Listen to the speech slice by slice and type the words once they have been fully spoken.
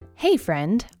Hey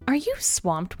friend, are you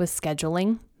swamped with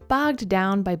scheduling, bogged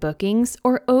down by bookings,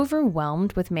 or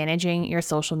overwhelmed with managing your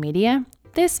social media?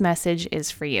 This message is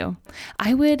for you.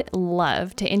 I would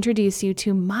love to introduce you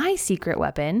to my secret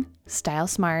weapon,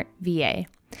 StyleSmart VA.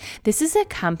 This is a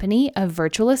company of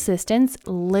virtual assistants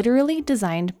literally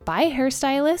designed by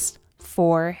hairstylists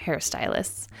for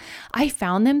hairstylists. I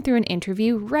found them through an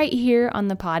interview right here on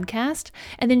the podcast,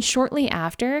 and then shortly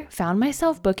after found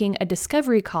myself booking a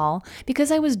discovery call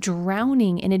because I was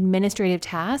drowning in administrative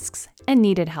tasks and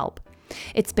needed help.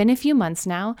 It's been a few months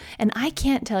now, and I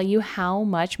can't tell you how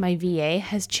much my VA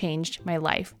has changed my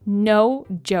life. No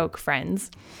joke,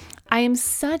 friends. I am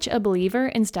such a believer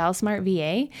in StyleSmart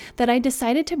VA that I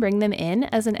decided to bring them in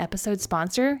as an episode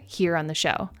sponsor here on the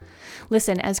show.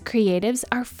 Listen, as creatives,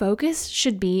 our focus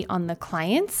should be on the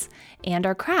clients and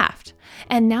our craft.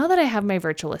 And now that I have my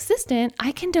virtual assistant,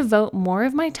 I can devote more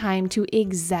of my time to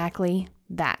exactly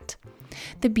that.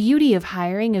 The beauty of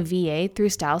hiring a VA through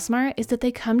StyleSmart is that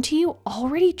they come to you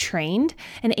already trained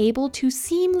and able to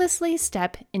seamlessly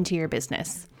step into your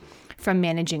business. From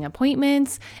managing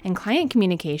appointments and client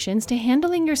communications to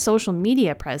handling your social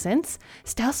media presence,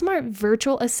 StyleSmart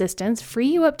virtual assistants free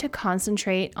you up to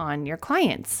concentrate on your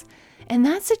clients. And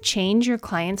that's a change your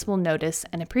clients will notice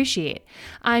and appreciate.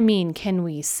 I mean, can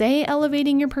we say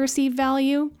elevating your perceived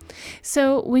value?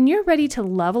 So when you're ready to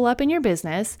level up in your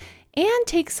business and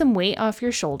take some weight off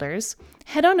your shoulders,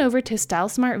 head on over to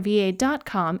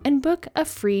stylesmartva.com and book a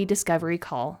free discovery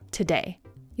call today.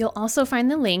 You'll also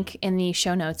find the link in the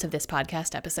show notes of this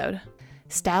podcast episode.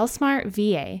 StyleSmart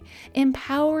VA,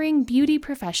 empowering beauty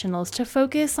professionals to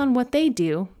focus on what they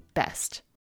do best.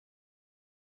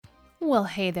 Well,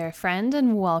 hey there, friend,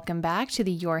 and welcome back to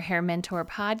the Your Hair Mentor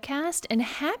podcast, and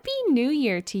Happy New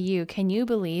Year to you. Can you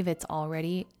believe it's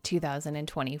already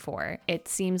 2024? It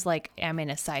seems like I'm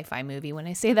in a sci-fi movie when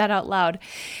I say that out loud.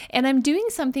 And I'm doing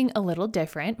something a little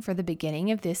different for the beginning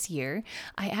of this year.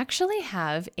 I actually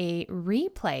have a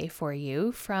replay for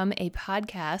you from a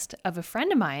podcast of a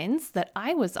friend of mine's that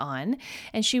I was on,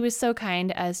 and she was so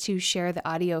kind as to share the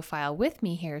audio file with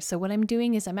me here. So what I'm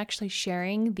doing is I'm actually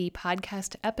sharing the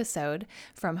podcast episode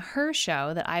from her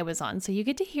show that I was on. So you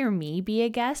get to hear me be a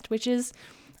guest, which is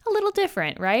a little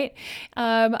different, right?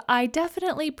 I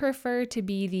definitely prefer to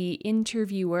be the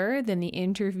interviewer than the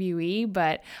interviewee,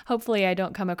 but hopefully I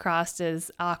don't come across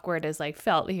as awkward as I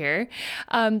felt here.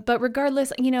 But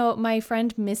regardless, my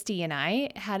friend Misty and I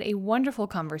had a wonderful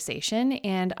conversation,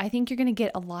 and I think you're going to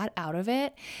get a lot out of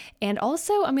it. And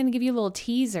also, I'm going to give you a little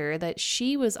teaser that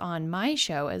she was on my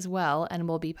show as well and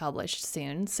will be published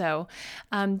soon. So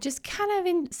just kind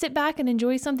of sit back and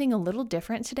enjoy something a little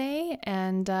different today,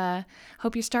 and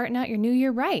hope you're starting out your new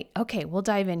year right. Okay, we'll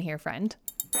dive in here, friend.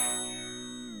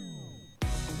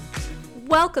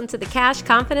 Welcome to the Cash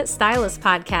Confident Stylist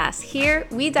podcast. Here,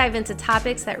 we dive into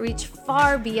topics that reach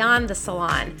far beyond the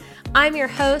salon. I'm your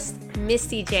host,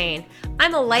 Misty Jane.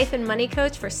 I'm a life and money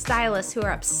coach for stylists who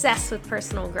are obsessed with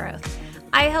personal growth.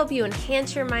 I help you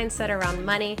enhance your mindset around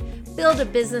money, build a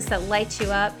business that lights you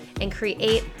up, and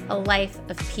create a life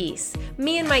of peace.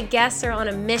 Me and my guests are on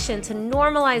a mission to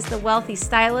normalize the wealthy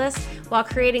stylist while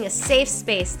creating a safe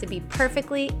space to be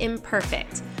perfectly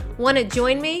imperfect. Want to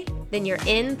join me? Then you're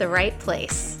in the right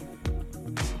place.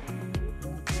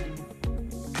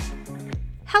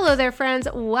 Hello there, friends.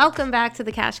 Welcome back to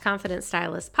the Cash Confident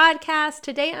Stylist podcast.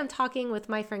 Today, I'm talking with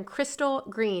my friend Crystal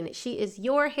Green. She is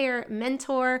Your Hair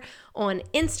Mentor on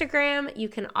Instagram. You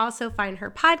can also find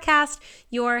her podcast,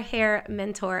 Your Hair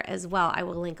Mentor, as well. I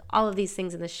will link all of these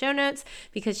things in the show notes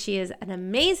because she is an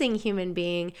amazing human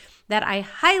being that I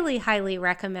highly, highly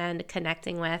recommend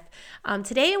connecting with.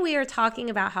 Today, we are talking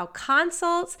about how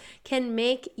consults can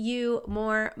make you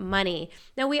more money.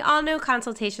 Now, we all know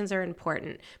consultations are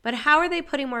important, but how are they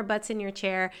putting more butts in your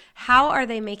chair? How are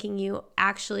they making you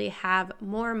actually have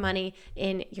more money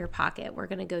in your pocket? We're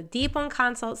going to go deep on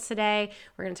consults today.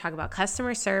 We're going to talk about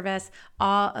customer service,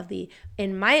 all of the,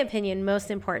 in my opinion, most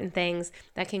important things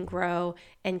that can grow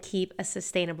and keep a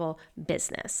sustainable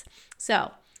business.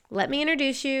 So let me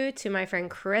introduce you to my friend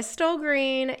Crystal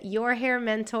Green, Your Hair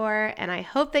Mentor, and I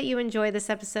hope that you enjoy this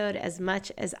episode as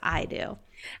much as I do.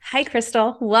 Hi,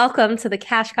 Crystal. Welcome to the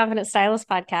Cash Confident Stylist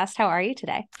podcast. How are you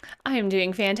today? I am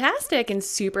doing fantastic and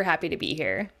super happy to be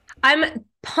here. I'm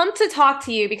pumped to talk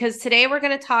to you because today we're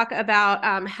going to talk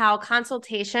about how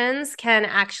consultations can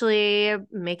actually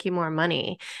make you more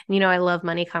money. I love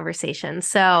money conversations.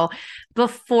 So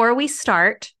before we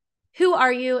start, who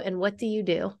are you and what do you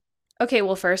do? Okay,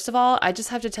 well, first of all, I just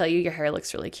have to tell you, your hair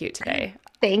looks really cute today.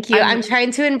 Thank you. I'm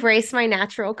trying to embrace my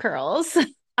natural curls.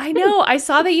 I know. I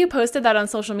saw that you posted that on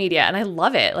social media and I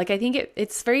love it. Like, I think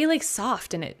it's very like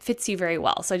soft and it fits you very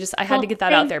well. So I had to Well, get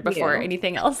that out thank there before you.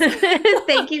 anything else.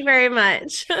 Thank you very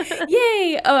much.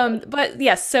 Yay. But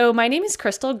yes, so my name is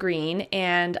Crystal Green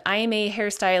and I am a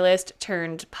hairstylist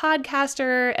turned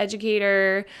podcaster,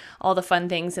 educator, all the fun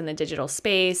things in the digital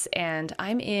space. And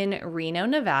I'm in Reno,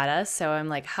 Nevada. So I'm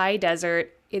like high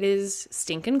desert. It is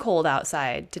stinking cold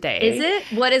outside Is today.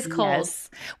 it? What is cold? Yes.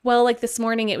 Well, like this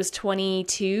morning it was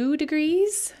 22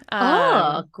 degrees.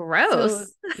 Oh, So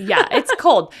gross. yeah, it's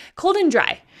cold and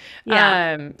dry.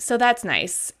 Yeah. So that's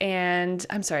nice. And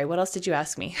I'm sorry, what else did you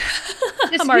ask me?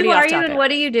 Just I'm who already are off you and topic. what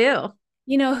do you do?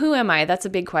 Who am I? That's a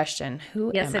big question.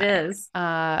 Who Yes, am it I? is.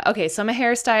 Okay, so I'm a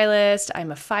hairstylist. I'm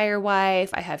a fire wife.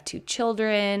 I have two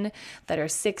children that are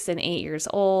 6 and 8 years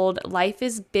old. Life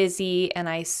is busy, and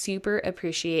I super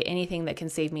appreciate anything that can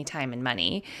save me time and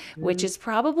money, which is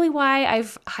probably why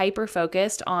I've hyper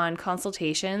focused on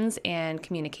consultations and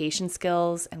communication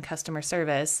skills and customer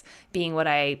service being what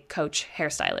I coach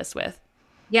hairstylists with.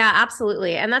 Yeah,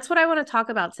 absolutely. And that's what I want to talk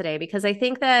about today because I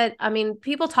think that, I mean,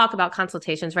 people talk about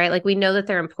consultations, right? Like we know that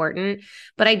they're important,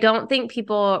 but I don't think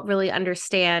people really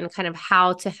understand kind of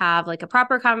how to have like a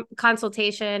proper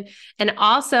consultation and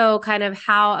also kind of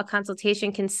how a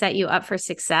consultation can set you up for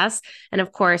success. And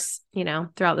of course,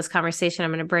 throughout this conversation,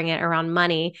 I'm going to bring it around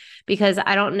money because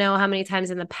I don't know how many times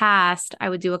in the past I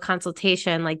would do a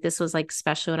consultation like this was like,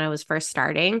 especially when I was first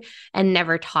starting and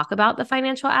never talk about the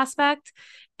financial aspect.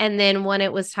 And then when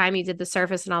it was time, you did the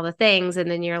surface and all the things.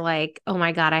 And then you're like, oh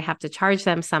my God, I have to charge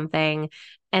them something.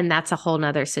 And that's a whole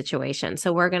nother situation.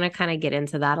 So we're going to kind of get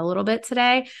into that a little bit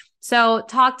today. So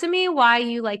talk to me why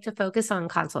you like to focus on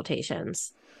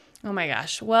consultations. Oh my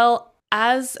gosh. Well,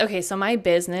 okay, so my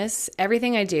business,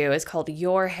 everything I do is called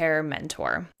Your Hair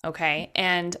Mentor. Okay.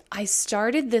 And I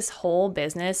started this whole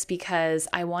business because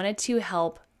I wanted to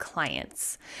help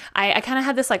clients. I kind of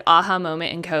had this like aha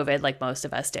moment in COVID, like most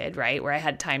of us did, right? Where I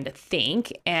had time to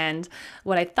think. And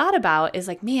what I thought about is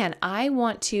like, man, I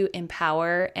want to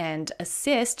empower and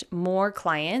assist more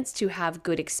clients to have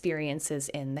good experiences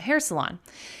in the hair salon.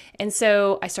 And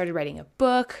so I started writing a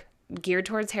book geared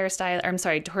towards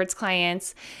towards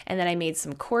clients. And then I made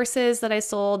some courses that I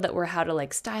sold that were how to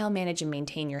like style, manage, and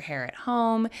maintain your hair at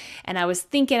home. And I was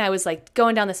like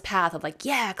going down this path of like,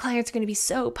 yeah, clients are going to be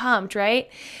so pumped, right?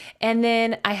 And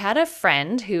then I had a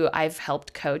friend who I've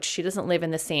helped coach. She doesn't live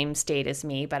in the same state as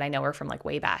me, but I know her from like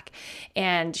way back.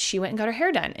 And she went and got her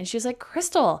hair done. And she was like,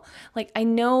 Crystal, like I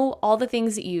know all the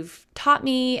things that you've taught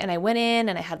me. And I went in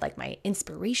and I had like my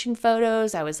inspiration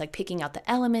photos. I was like picking out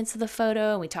the elements of the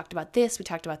photo. And we talked about this, we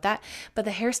talked about that, but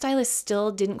the hairstylist still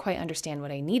didn't quite understand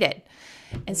what I needed.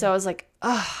 And so I was like,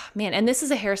 oh man. And this is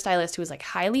a hairstylist who was like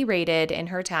highly rated in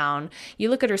her town. You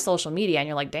look at her social media and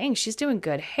you're like, dang, she's doing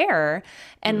good hair.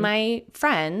 And my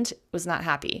friend was not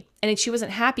happy. And she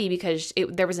wasn't happy because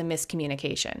there was a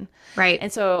miscommunication. Right.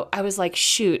 And so I was like,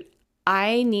 shoot,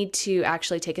 I need to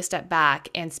actually take a step back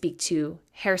and speak to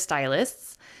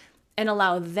hairstylists and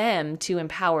allow them to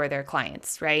empower their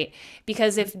clients, right?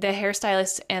 Because if the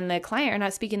hairstylist and the client are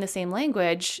not speaking the same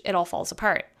language, it all falls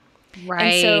apart.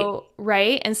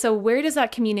 Right. And so where does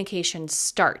that communication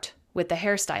start with the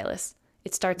hairstylist?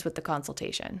 It starts with the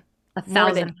consultation.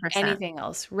 More than 1,000%. anything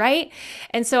else, right?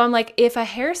 And so I'm like, if a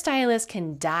hairstylist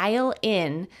can dial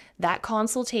in that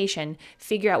consultation,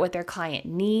 figure out what their client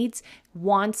needs,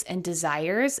 wants, and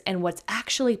desires, and what's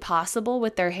actually possible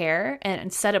with their hair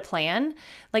and set a plan,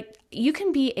 like you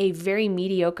can be a very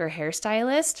mediocre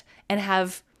hairstylist and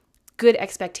have good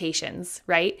expectations,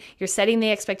 right? You're setting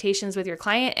the expectations with your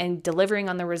client and delivering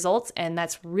on the results, and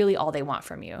that's really all they want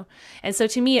from you. And so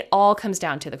to me, it all comes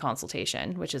down to the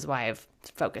consultation, which is why I've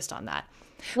focused on that.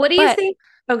 What do you think?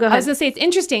 Oh, go I was ahead. gonna say it's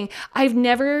interesting. I've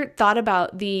never thought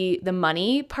about the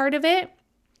money part of it.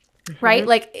 Right?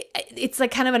 Like it's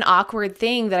like kind of an awkward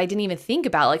thing that I didn't even think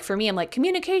about. Like for me, I'm like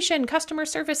communication, customer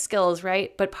service skills,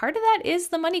 right? But part of that is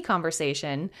the money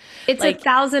conversation. It's Like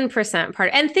 1,000% part.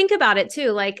 And think about it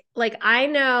too. Like I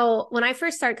know when I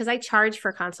first started, because I charge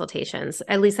for consultations,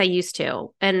 at least I used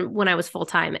to, and when I was full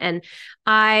time. And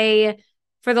I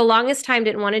for the longest time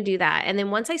didn't want to do that. And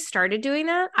then once I started doing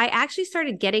that, I actually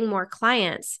started getting more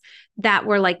clients that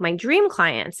were like my dream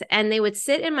clients. And they would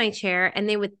sit in my chair and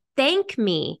they would thank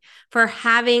me for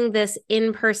having this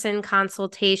in-person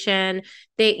consultation.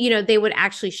 They would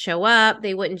actually show up.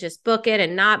 They wouldn't just book it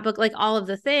and not book like all of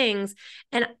the things.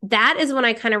 And that is when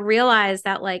I kind of realized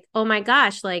that like, oh my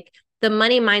gosh, like the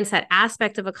money mindset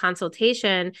aspect of a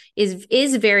consultation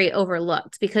is very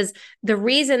overlooked because the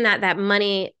reason that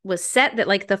money was set, that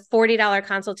like the $40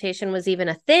 consultation was even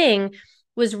a thing,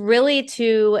 was really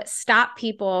to stop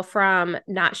people from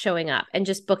not showing up and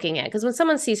just booking it. Because when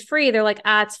someone sees free, they're like,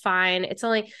 it's fine. It's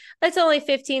only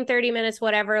 15, 30 minutes,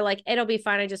 whatever. Like, it'll be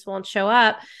fine. I just won't show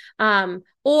up.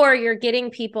 Or you're getting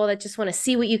people that just want to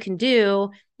see what you can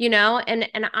do,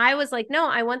 and I was like, no,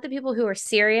 I want the people who are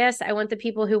serious. I want the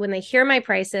people who, when they hear my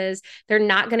prices, they're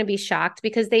not going to be shocked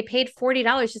because they paid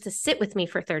 $40 just to sit with me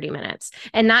for 30 minutes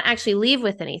and not actually leave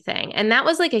with anything. And that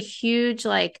was like a huge,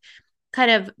 like, kind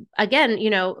of, again,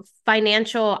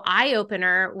 financial eye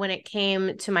opener when it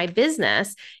came to my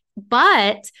business.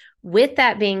 But with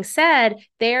that being said,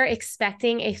 they're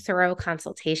expecting a thorough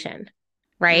consultation,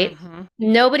 right? Mm-hmm.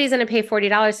 Nobody's going to pay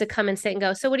 $40 to come and sit and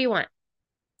go, so what do you want?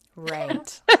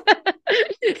 Right.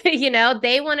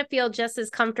 They want to feel just as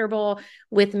comfortable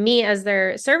with me as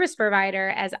their service provider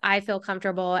as I feel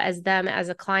comfortable as them as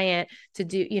a client to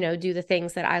do the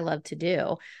things that I love to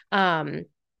do.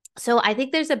 So I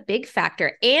think there's a big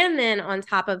factor. And then on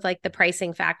top of like the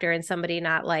pricing factor and somebody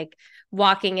not like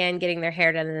walking in, getting their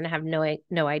hair done and then have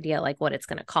no idea like what it's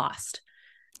going to cost.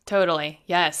 Totally.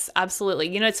 Yes,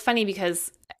 absolutely. It's funny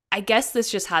because I guess this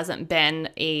just hasn't been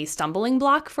a stumbling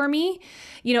block for me.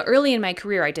 Early in my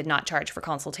career, I did not charge for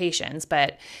consultations,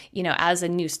 but, as a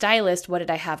new stylist, what did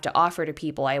I have to offer to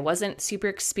people? I wasn't super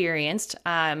experienced.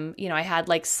 I had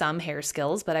like some hair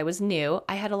skills, but I was new.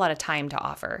 I had a lot of time to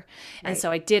offer. And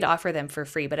so I did offer them for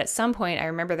free. But at some point, I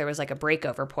remember there was like a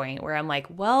breakover point where I'm like,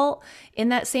 well, in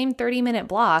that same 30-minute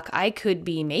block, I could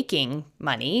be making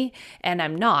money and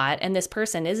I'm not. And this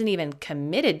person isn't even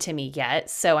committed to me yet.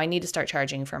 So I need to start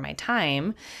charging for my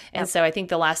time. And so I think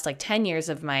the last like 10 years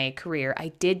of my career,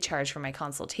 I did charge for my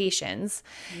consultations.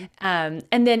 And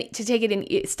then to take it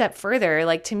a step further,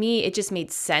 like to me, it just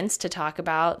made sense to talk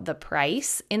about the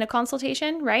price in a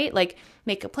consultation, right? Like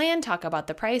make a plan, talk about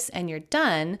the price and you're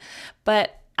done.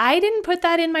 But I didn't put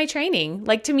that in my training.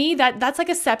 Like to me, that's like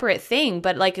a separate thing,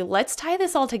 but like, let's tie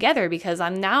this all together because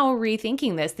I'm now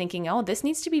rethinking this, thinking, oh, this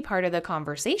needs to be part of the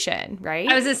conversation, right?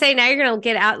 I was gonna say, now you're gonna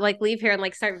get out, like leave here and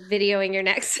like start videoing your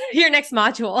next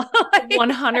module.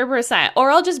 100%. Or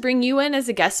I'll just bring you in as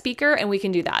a guest speaker and we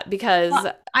can do that because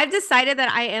I've decided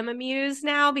that I am a muse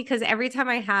now because every time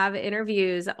I have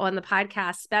interviews on the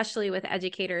podcast, especially with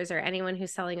educators or anyone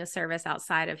who's selling a service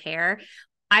outside of hair,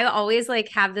 I always like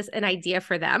have an idea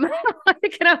for them. And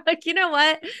I'm like, you know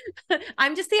what?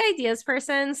 I'm just the ideas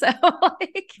person. So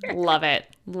love it.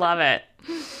 Love it.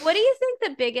 What do you think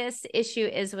the biggest issue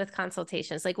is with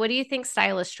consultations? Like, what do you think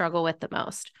stylists struggle with the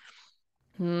most?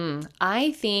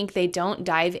 I think they don't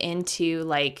dive into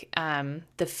like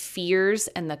the fears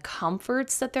and the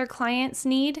comforts that their clients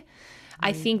need.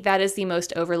 I think that is the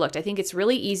most overlooked. I think it's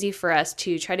really easy for us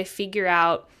to try to figure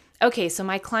out, okay, so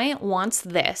my client wants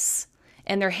this.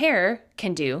 And their hair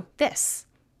can do this.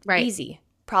 Right. Easy.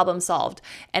 Problem solved.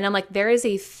 And I'm like, there is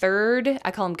a third, I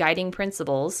call them guiding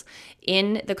principles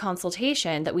in the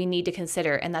consultation that we need to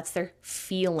consider. And that's their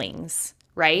feelings,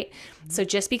 right? Mm-hmm. So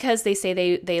just because they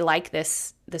say they like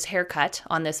this haircut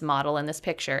on this model in this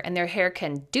picture and their hair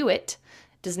can do it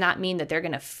does not mean that they're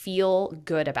going to feel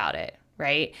good about it.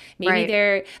 Right? Maybe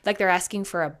they're asking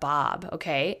for a bob,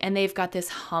 okay? And they've got this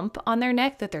hump on their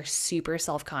neck that they're super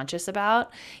self-conscious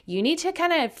about. You need to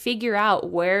kind of figure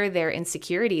out where their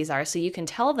insecurities are so you can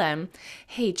tell them,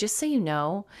 hey, just so you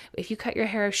know, if you cut your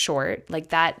hair short, like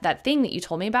that thing that you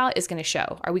told me about is going to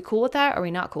show. Are we cool with that? Or are we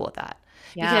not cool with that?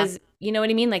 Yeah. Because you know what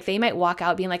I mean? Like they might walk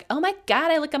out being like, oh my God,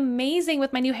 I look amazing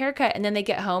with my new haircut. And then they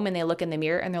get home and they look in the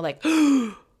mirror and they're like,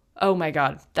 oh my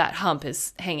God, that hump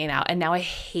is hanging out. And now I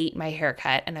hate my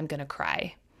haircut and I'm going to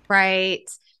cry. Right.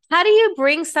 How do you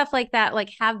bring stuff like that?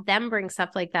 Like have them bring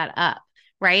stuff like that up,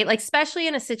 right? Like, especially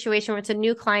in a situation where it's a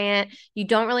new client, you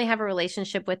don't really have a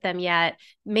relationship with them yet.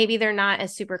 Maybe they're not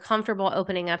as super comfortable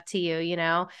opening up to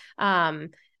you,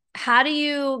 how do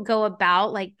you go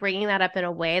about like bringing that up in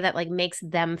a way that like makes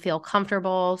them feel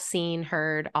comfortable, seen,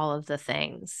 heard, all of the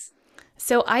things?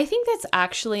 So I think that's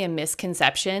actually a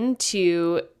misconception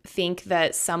to think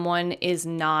that someone is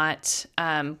not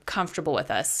comfortable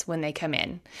with us when they come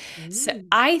in. So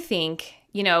I think,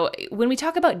 when we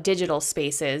talk about digital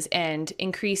spaces and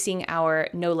increasing our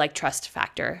know, like, trust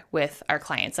factor with our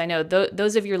clients, I know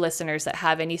those of your listeners that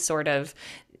have any sort of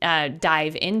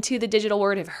dive into the digital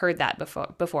world have heard that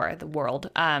before the world,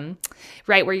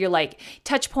 right? Where you're like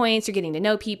touch points, you're getting to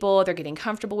know people, they're getting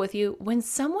comfortable with you. When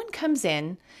someone comes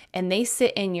in and they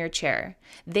sit in your chair,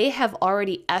 they have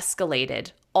already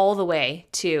escalated all the way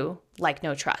to like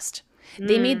no trust.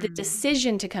 They made the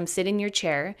decision to come sit in your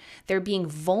chair. They're being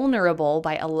vulnerable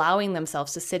by allowing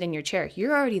themselves to sit in your chair.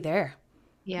 You're already there.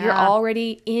 You're Yeah.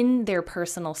 already in their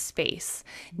personal space.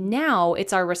 Now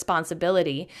it's our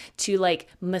responsibility to like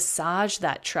massage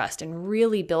that trust and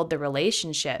really build the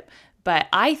relationship. But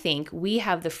I think we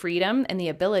have the freedom and the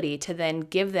ability to then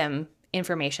give them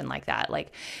information like that.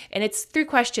 Like, and it's through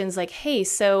questions like, hey,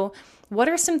 so what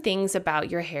are some things about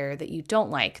your hair that you don't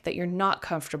like, that you're not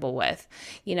comfortable with?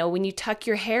 You know, when you tuck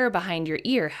your hair behind your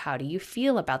ear, how do you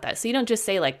feel about that? So you don't just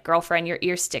say, like, girlfriend, your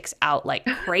ear sticks out like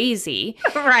crazy.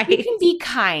 You Right. can be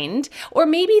kind, or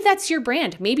maybe that's your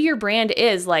brand. Maybe your brand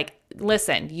is like,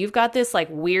 listen, you've got this like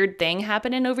weird thing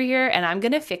happening over here, and I'm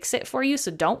going to fix it for you. So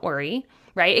don't worry,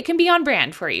 right? It can be on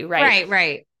brand for you, right? Right,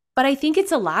 right. But I think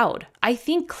it's allowed. I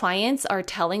think clients are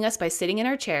telling us by sitting in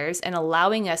our chairs and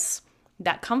allowing us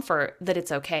that comfort that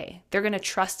it's okay. They're going to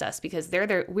trust us because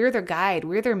we're their guide,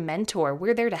 we're their mentor,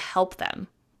 we're there to help them,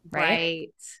 right? Right.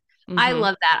 I Mm-hmm.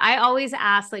 love that. I always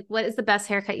ask, like, what is the best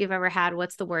haircut you've ever had?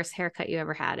 What's the worst haircut you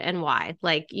ever had and why?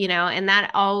 Like, and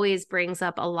that always brings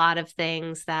up a lot of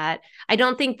things that I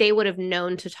don't think they would have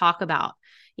known to talk about.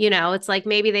 It's like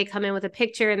maybe they come in with a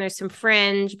picture and there's some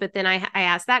fringe, but then I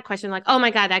asked that question, like, oh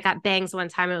my God, I got bangs one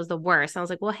time. It was the worst. And I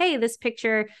was like, well, hey, this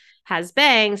picture has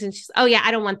bangs. And she's, oh yeah, I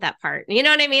don't want that part. You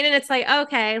know what I mean? And it's like,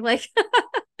 okay, like, and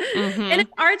Mm-hmm.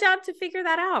 it's our job to figure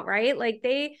that out, right? Like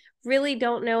they really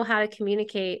don't know how to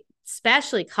communicate,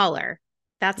 especially color.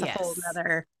 That's a whole Yes.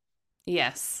 nother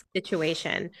Yes.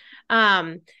 situation.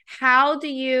 How do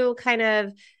you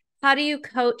how do you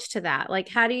coach to that? Like,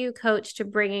 how do you coach to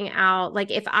bringing out,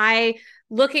 like, if I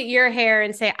look at your hair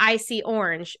and say, I see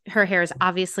orange, her hair is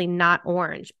obviously not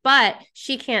orange, but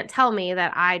she can't tell me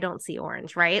that I don't see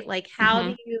orange, right? Like, how Mm-hmm.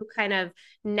 do you kind of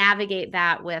navigate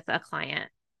that with a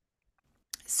client?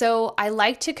 So I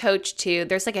like to coach too.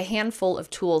 There's like a handful of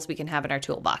tools we can have in our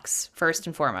toolbox, first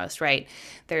and foremost, right?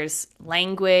 There's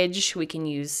language. We can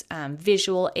use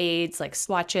visual aids like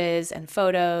swatches and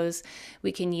photos.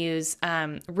 We can use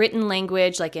written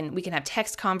language, we can have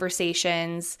text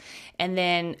conversations, and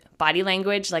then body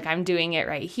language, like I'm doing it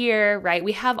right here, right?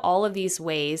 We have all of these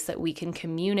ways that we can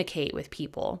communicate with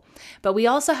people. But we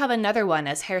also have another one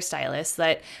as hairstylists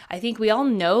that I think we all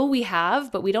know we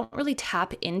have, but we don't really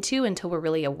tap into until we're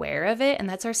really aware of it. And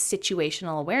that's our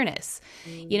situational awareness.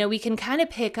 Mm. We can kind of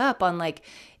pick up on like,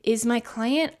 is my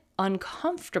client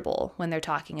uncomfortable when they're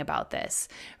talking about this,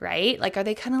 right? Like, are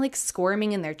they kind of like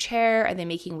squirming in their chair? Are they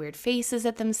making weird faces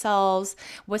at themselves?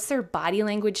 What's their body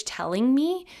language telling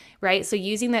me, right? So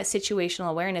using that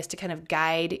situational awareness to kind of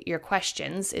guide your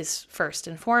questions is first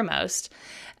and foremost.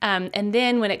 And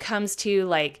then when it comes to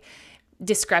like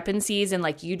discrepancies and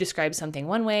like you describe something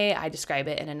one way, I describe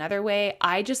it in another way,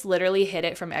 I just literally hit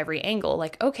it from every angle.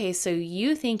 Like, okay, so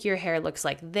you think your hair looks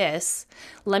like this.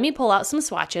 Let me pull out some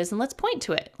swatches and let's point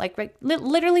to it. Like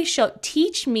literally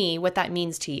teach me what that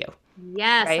means to you,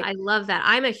 Yes, right? I love that.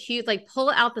 I'm a huge, like, pull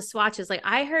out the swatches. Like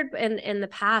I heard in the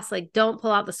past, like, don't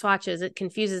pull out the swatches. It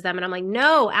confuses them. And I'm like,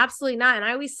 no, absolutely not. And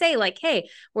I always say, like, hey,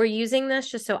 we're using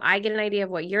this just so I get an idea of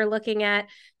what you're looking at.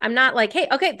 I'm not like, hey,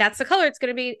 okay, that's the color it's going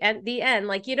to be at the end.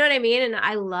 Like, you know what I mean? And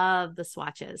I love the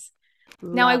swatches.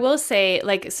 Now, I Love. will say,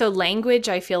 like, so language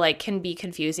I feel like can be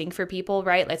confusing for people,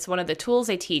 right? It's one of the tools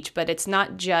I teach, but it's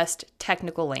not just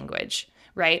technical language,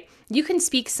 right? You can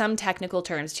speak some technical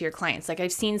terms to your clients. Like,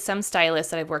 I've seen some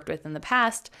stylists that I've worked with in the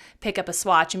past pick up a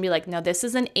swatch and be like, no, this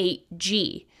is an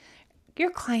 8G. Your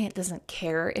client doesn't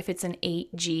care if it's an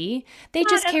 8G. They Not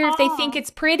just at care if they think all. it's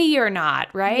pretty or not,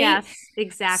 right? Yes,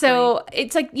 exactly. So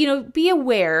it's like, be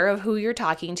aware of who you're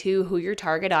talking to, who your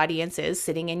target audience is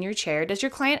sitting in your chair. Does your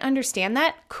client understand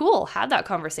that? Cool, have that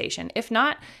conversation. If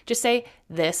not, just say,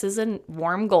 this is a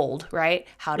warm gold, right?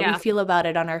 How do we Yeah. feel about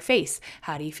it on our face?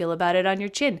 How do you feel about it on your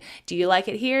chin? Do you like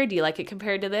it here? Do you like it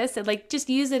compared to this? And like, just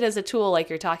use it as a tool like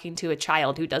you're talking to a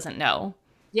child who doesn't know.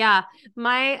 Yeah.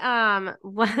 My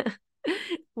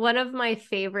one of my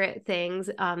favorite things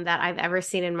that I've ever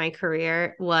seen in my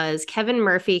career was Kevin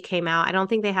Murphy came out. I don't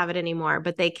think they have it anymore,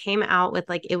 but they came out with,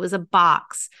 like, it was a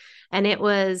box and it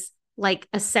was like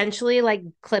essentially like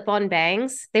clip-on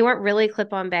bangs. They weren't really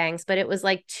clip-on bangs, but it was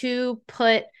like to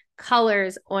put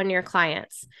colors on your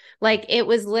clients. Like it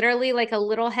was literally like a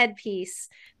little headpiece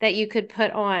that you could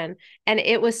put on. And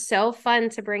it was so fun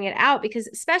to bring it out because,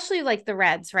 especially like the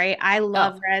reds, right? I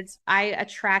Oh, love reds. I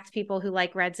attract people who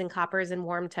like reds and coppers and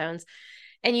warm tones.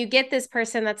 And you get this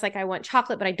person that's like, I want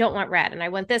chocolate, but I don't want red. And I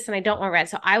want this and I don't want red.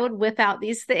 So I would whip out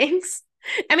these things.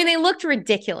 I mean, they looked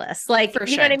ridiculous. Like, for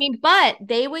you know what I sure. mean? But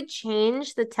they would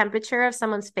change the temperature of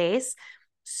someone's face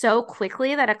so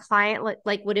quickly that a client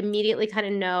like would immediately kind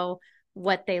of know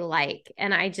what they like.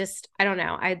 And I don't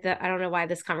know. I don't know why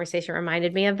this conversation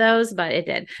reminded me of those, but it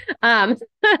did. Um,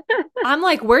 I'm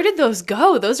like, where did those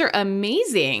go? Those are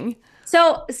amazing.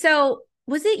 so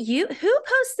was it you who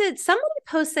posted? Somebody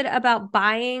posted about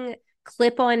buying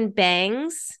clip-on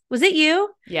bangs. Was it you?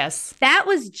 Yes. That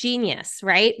was genius,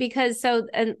 right? Because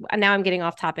and now I'm getting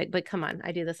off topic, but come on,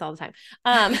 I do this all the time.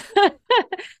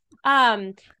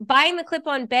 Um, buying the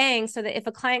clip-on bangs so that if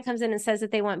a client comes in and says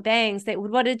that they want bangs,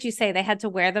 what did you say? They had to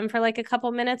wear them for like a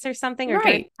couple minutes or something, or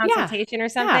during Right. Yeah. consultation or Yeah,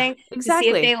 something to see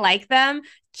if they exactly. like them.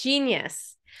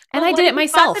 Genius. And But I what did if it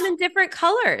you bought them myself. in different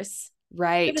colors for the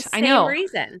Right. I same know.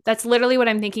 reason? That's literally what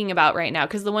I'm thinking about right now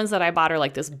because the ones that I bought are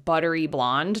like this buttery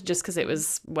blonde just because it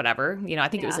was whatever. I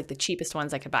think it was Yeah. like the cheapest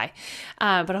ones I could buy.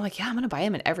 But I'm like, yeah, I'm going to buy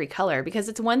them in every color because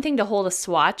it's one thing to hold a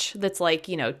swatch that's like,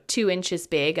 2 inches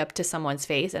big up to someone's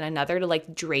face and another to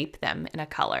like drape them in a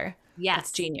color. That's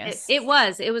Yes, genius. it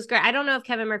was great. I don't know if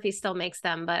Kevin Murphy still makes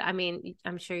them, but I mean,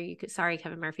 I'm sure you could. Sorry,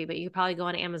 Kevin Murphy, but you could probably go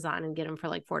on Amazon and get them for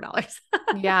like $4.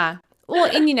 Yeah. Well,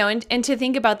 and and to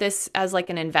think about this as like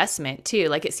an investment too.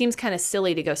 Like it seems kind of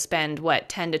silly to go spend what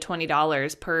 $10 to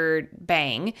 $20 per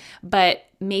bang, but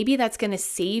maybe that's going to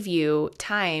save you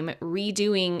time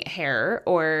redoing hair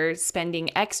or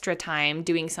spending extra time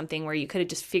doing something where you could have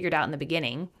just figured out in the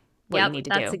beginning what you Yep, need to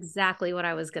that's do. exactly what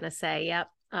I was gonna say. Yep.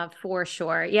 For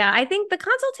sure. Yeah, I think the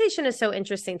consultation is so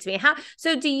interesting to me.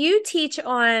 So do you teach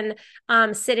on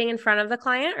sitting in front of the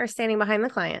client or standing behind the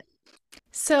client?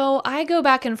 So I go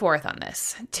back and forth on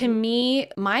this. To Mhm. me,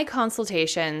 my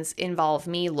consultations involve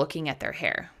me looking at their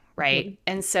hair, right? Mhm.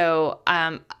 And so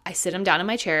I sit them down in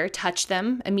my chair, touch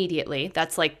them immediately.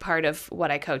 That's like part of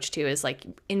what I coach to is like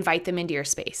invite them into your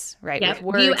space, right? With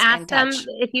Yep. Do you words ask and them touch,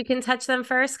 if you can touch them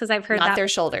first? Because I've heard not that their before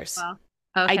as shoulders. well.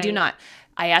 I do Okay. not.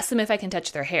 I ask them if I can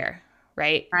touch their hair,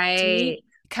 right? To me, Right.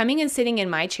 coming and sitting in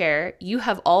my chair, you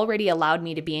have already allowed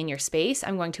me to be in your space.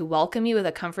 I'm going to welcome you with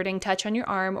a comforting touch on your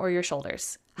arm or your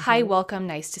shoulders. Hi, Mhm. welcome,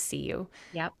 nice to see you.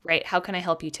 Yep. Right? How can I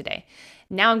help you today?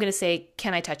 Now I'm going to say,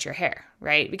 can I touch your hair?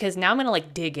 Right? Because now I'm going to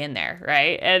like dig in there,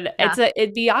 right? And Yeah.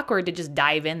 it'd be awkward to just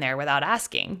dive in there without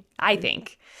asking, I Mhm.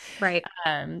 think. Right.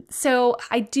 So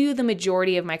I do the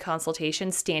majority of my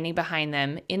consultations standing behind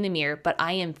them in the mirror, but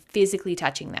I am physically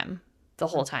touching them the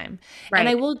whole time. And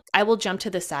Right. I will jump to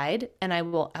the side and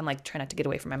I'm like trying not to get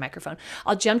away from my microphone.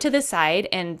 I'll jump to the side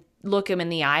and look him in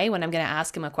the eye when I'm going to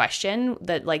ask him a question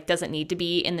that like doesn't need to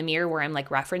be in the mirror where I'm like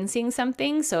referencing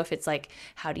something. So if it's like,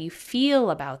 how do you feel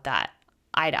about that?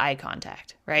 Eye to eye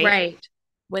contact, right? Right.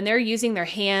 When they're using their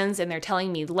hands and they're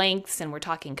telling me lengths and we're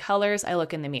talking colors, I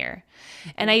look in the mirror.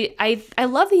 And Mhm. I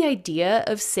love the idea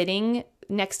of sitting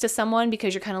next to someone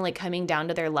because you're kind of like coming down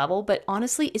to their level, but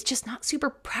honestly, it's just not super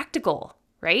practical,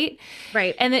 right?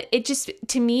 Right. And it just,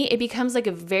 to me, it becomes like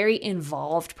a very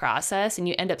involved process and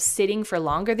you end up sitting for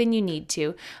longer than you need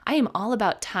to. I am all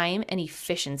about time and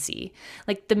efficiency.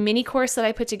 Like the mini course that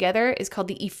I put together is called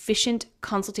the Efficient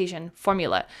Consultation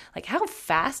Formula. Like, how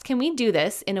fast can we do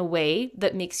this in a way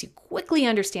that makes you quickly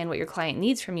understand what your client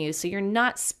needs from you so you're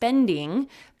not spending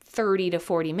 30 to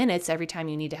 40 minutes every time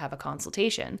you need to have a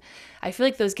consultation. I feel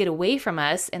like those get away from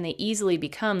us and they easily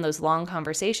become those long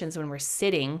conversations when we're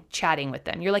sitting chatting with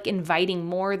them. You're like inviting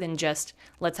more than just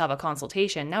let's have a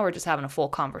consultation. Now we're just having a full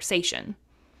conversation.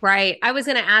 Right. I was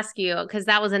going to ask you because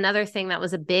that was another thing that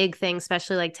was a big thing,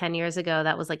 especially like 10 years ago.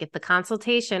 That was like if the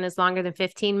consultation is longer than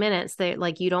 15 minutes, they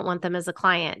like you don't want them as a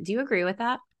client. Do you agree with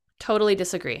that? Totally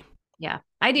disagree. Yeah,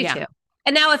 I do Yeah. too.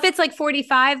 And now if it's like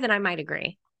 45, then I might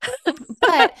agree.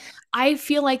 But I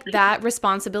feel like that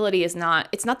responsibility it's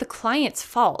not the client's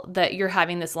fault that you're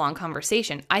having this long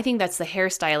conversation. I think that's the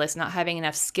hairstylist not having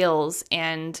enough skills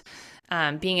and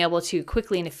being able to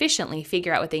quickly and efficiently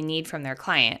figure out what they need from their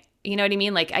client. You know what I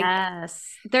mean? Like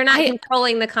Yes. They're not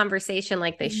controlling the conversation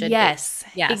like they should be. yes,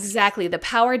 Yes. exactly. The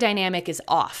power dynamic is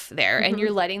off there, and Mhm.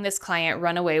 you're letting this client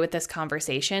run away with this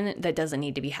conversation that doesn't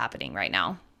need to be happening right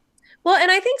now. Well,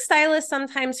 and I think stylists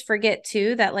sometimes forget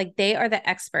too that like they are the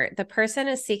expert. The person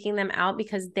is seeking them out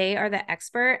because they are the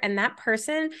expert, and that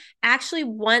person actually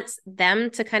wants them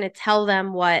to kind of tell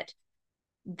them what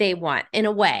they want in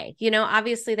a way.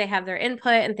 Obviously they have their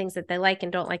input and things that they like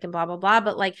and don't like and blah, blah, blah.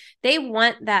 But like they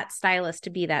want that stylist to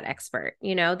be that expert.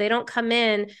 They don't come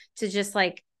in to just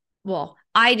like, well,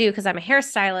 I do because I'm a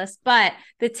hairstylist, but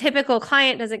the typical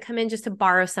client doesn't come in just to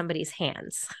borrow somebody's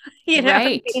hands. You know what I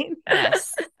Right. mean?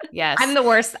 Yes. I'm Yes. the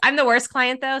worst. I'm the worst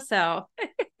client though. So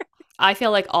I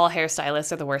feel like all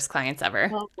hairstylists are the worst clients ever.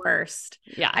 the worst.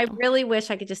 Yeah, I I know. really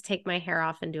wish I could just take my hair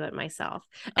off and do it myself.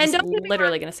 I And was don't get me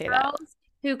literally going to say wrong, that. girls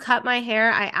who cut my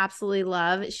hair, I absolutely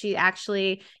love. She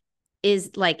actually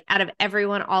is like out of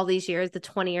everyone all these years, the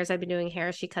 20 years I've been doing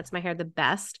hair, she cuts my hair the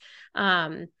best.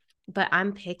 But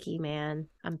I'm picky, man.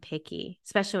 I'm picky,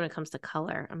 especially when it comes to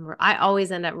color. I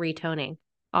always end up retoning,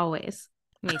 always.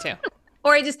 Me too.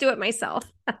 Or I just do it myself.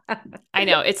 I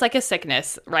know. It's like a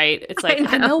sickness, right? It's like,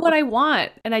 I I know. know what I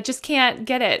want and I just can't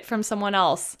get it from someone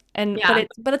else. And Yeah.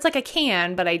 but it's like I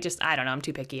can, but I don't know, I'm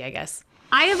too picky, I guess.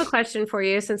 I have a question for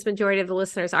you, since majority of the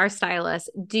listeners are stylists.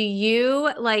 Do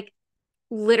you like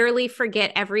literally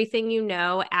forget everything you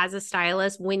know as a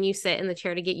stylist when you sit in the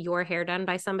chair to get your hair done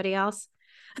by somebody else?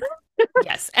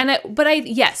 Yes. But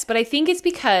I think it's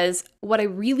because what I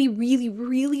really, really,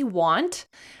 really want,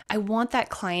 I want that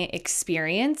client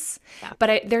experience. Yeah.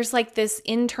 But there's like this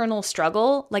internal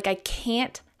struggle. Like I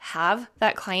can't have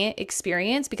that client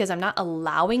experience because I'm not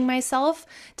allowing myself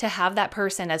to have that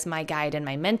person as my guide and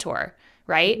my mentor,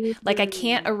 right? Like I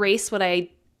can't erase what I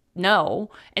know.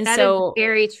 And That is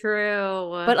very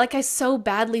true. but like I so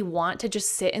badly want to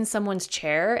just sit in someone's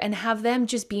chair and have them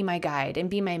just be my guide and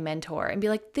be my mentor and be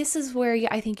like, this is where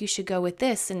I think you should go with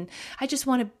this. And I just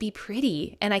want to be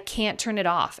pretty and I can't turn it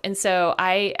off. And so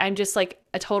I'm just like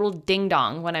a total ding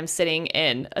dong when I'm sitting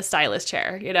in a stylist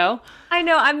chair, you know? I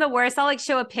know, I'm the worst. I'll like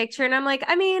show a picture and I'm like,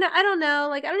 I mean, I don't know.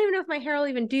 Like, I don't even know if my hair will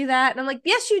even do that. And I'm like,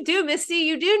 yes, you do, Misty.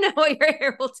 You do know what your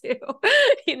hair will do.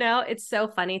 You know, it's so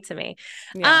funny to me.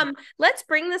 Yeah. Let's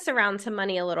bring this around to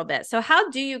money a little bit. So how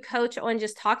do you coach on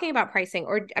just talking about pricing?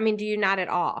 Or, I mean, do you not at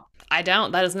all? I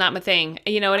don't. That is not my thing.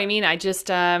 You know what I mean? I just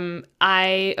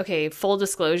okay, full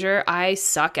disclosure, I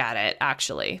suck at it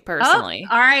actually, personally.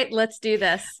 Oh, all right, let's do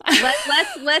this.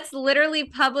 Let's literally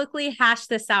publicly hash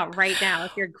this out right now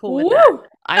if you're cool with that.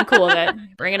 I'm cool with it.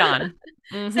 Bring it on.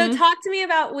 Mm-hmm. So talk to me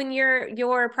about when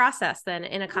your process then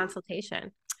in a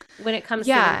consultation when it comes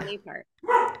to the money part.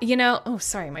 You know, oh,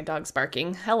 sorry, my dog's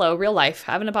barking. Hello, real life.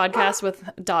 Having a podcast with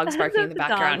dogs barking in the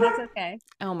background. That's okay.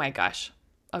 Oh my gosh.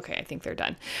 Okay, I think they're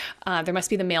done. There must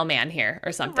be the mailman here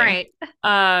or something.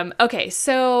 Right. Okay,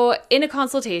 so in a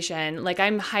consultation, like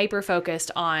I'm hyper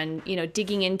focused on,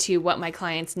 digging into what my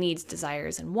clients' needs,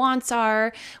 desires, and wants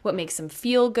are, what makes them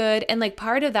feel good. And like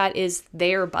part of that is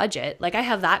their budget. Like I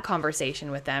have that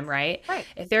conversation with them, right? Right.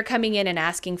 If they're coming in and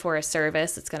asking for a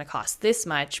service that's going to cost this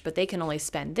much, but they can only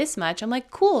spend this much, I'm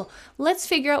like, cool, let's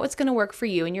figure out what's going to work for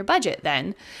you and your budget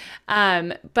then.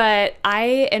 But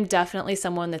I am definitely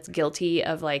someone that's guilty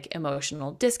of like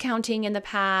emotional discounting in the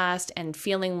past and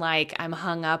feeling like I'm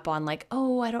hung up on like,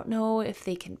 oh, I don't know if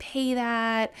they can pay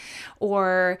that.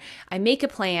 Or I make a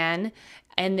plan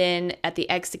and then at the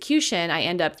execution, I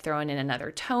end up throwing in another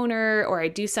toner or I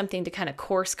do something to kind of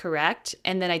course correct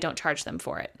and then I don't charge them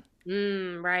for it.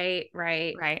 Right.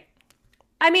 Right.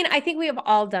 I mean, I think we have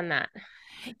all done that.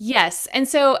 Yes. And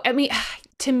so, I mean,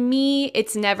 to me,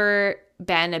 it's never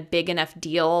been a big enough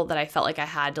deal that I felt like I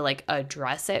had to like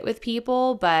address it with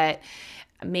people, but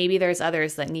maybe there's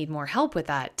others that need more help with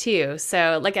that too.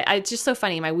 So like, it's just so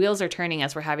funny. My wheels are turning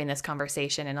as we're having this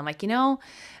conversation. And I'm like,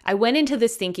 I went into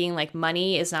this thinking like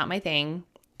money is not my thing.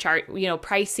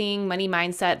 Pricing, money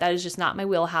mindset, that is just not my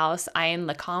wheelhouse. I am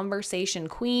the conversation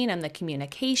queen. I'm the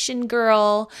communication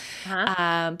girl.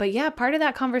 But yeah, part of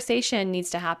that conversation needs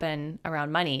to happen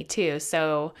around money too.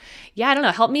 So yeah, I don't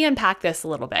know. Help me unpack this a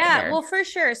little bit. Yeah, here. well, for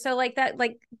sure. So like that,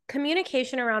 like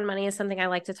communication around money is something I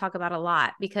like to talk about a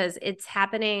lot because it's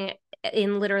happening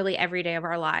in literally every day of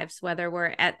our lives, whether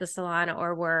we're at the salon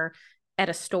or we're at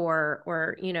a store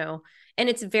or, and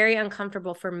it's very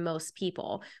uncomfortable for most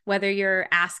people, whether you're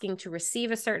asking to receive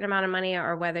a certain amount of money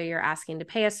or whether you're asking to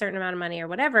pay a certain amount of money or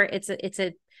whatever.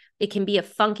 It can be a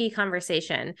funky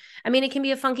conversation. I mean, it can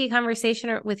be a funky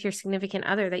conversation with your significant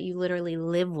other that you literally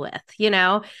live with,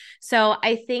 So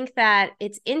I think that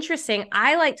it's interesting.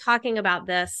 I like talking about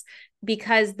this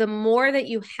because the more that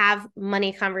you have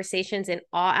money conversations in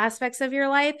all aspects of your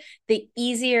life, the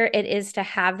easier it is to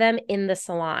have them in the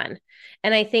salon.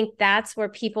 And I think that's where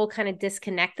people kind of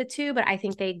disconnect the two, but I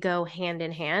think they go hand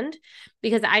in hand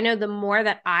because I know the more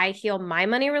that I heal my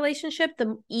money relationship,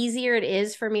 the easier it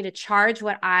is for me to charge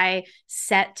what I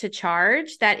set to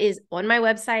charge that is on my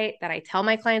website that I tell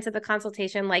my clients at the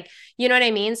consultation, like, you know what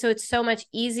I mean? So it's so much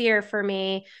easier for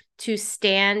me to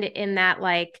stand in that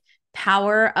like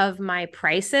power of my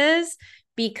prices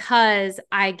because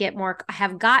I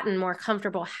have gotten more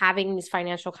comfortable having these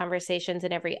financial conversations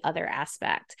in every other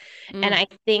aspect. And I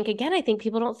think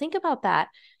people don't think about that.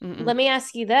 Let me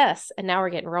ask you this, and now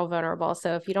we're getting real vulnerable.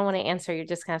 So if you don't want to answer, you're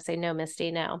just going to say, no,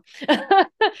 Misty, no.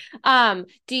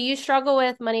 Do you struggle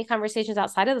with money conversations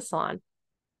outside of the salon?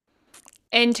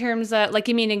 In terms of like,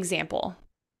 give me an example.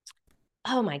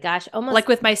 Oh my gosh. Almost like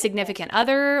with my significant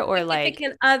other or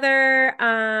significant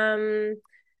other.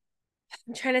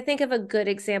 I'm trying to think of a good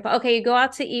example. Okay, you go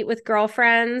out to eat with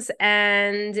girlfriends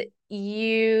and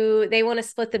they want to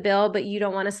split the bill, but you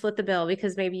don't want to split the bill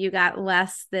because maybe you got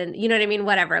less than, you know what I mean?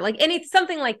 Whatever. Like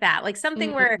something like that. Like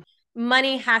something where Mm.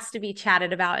 money has to be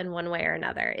chatted about in one way or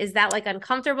another. Is that like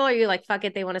uncomfortable? Or are you like, fuck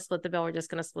it, they want to split the bill. We're just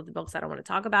going to split the bill because I don't want to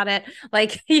talk about it.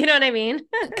 Like, you know what I mean?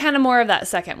 Kind of more of that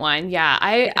second one. Yeah.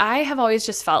 I, Yeah. I have always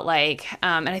just felt like,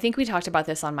 and I think we talked about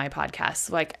this on my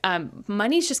podcast, like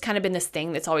money's just kind of been this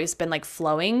thing that's always been like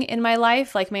flowing in my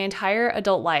life. Like my entire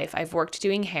adult life, I've worked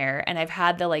doing hair and I've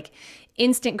had the like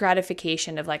instant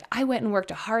gratification of like, I went and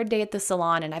worked a hard day at the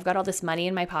salon and I've got all this money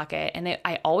in my pocket and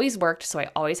I always worked. So I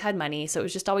always had money. So it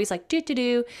was just always like,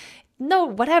 do. No,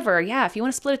 whatever. Yeah. If you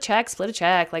want to split a check, split a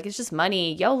check. Like it's just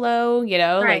money, YOLO,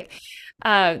 Right.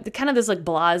 like the kind of this like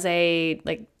blase,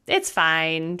 like it's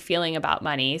fine feeling about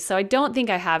money. So I don't think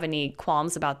I have any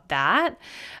qualms about that.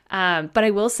 But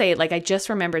I will say, like, I just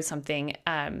remembered something.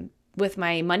 With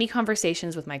my money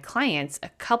conversations with my clients a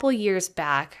couple years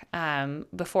back,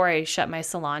 before I shut my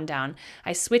salon down,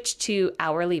 I switched to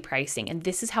hourly pricing. And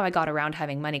this is how I got around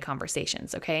having money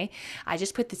conversations. Okay. I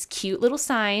just put this cute little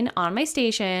sign on my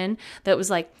station that was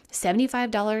like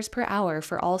 $75 per hour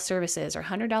for all services or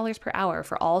 $100 per hour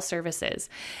for all services.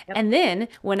 Yep. And then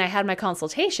when I had my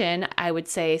consultation, I would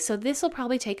say, so this will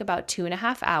probably take about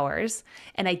 2.5 hours.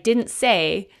 And I didn't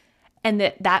say, and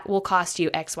that will cost you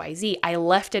XYZ. I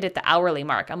left it at the hourly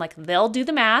mark. I'm like, they'll do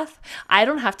the math. I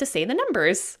don't have to say the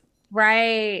numbers.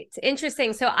 Right.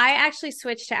 Interesting. So I actually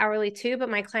switched to hourly too, but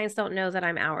my clients don't know that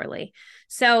I'm hourly.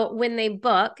 So when they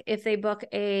book, if they book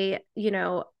I'm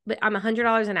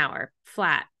 $100 an hour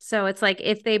flat. So it's like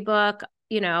if they book,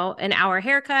 an hour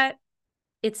haircut,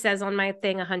 it says on my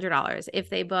thing $100. If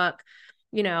they book,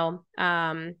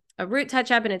 a root touch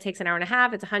up and it takes an hour and a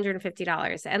half, it's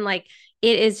 $150. And like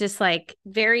it is just like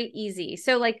very easy.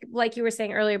 So like you were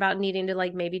saying earlier about needing to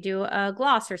like maybe do a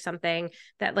gloss or something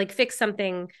that like fix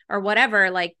something or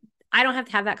whatever, like I don't have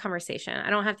to have that conversation.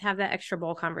 I don't have to have that extra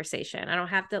bowl conversation. I don't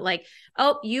have to like,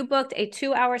 oh, you booked a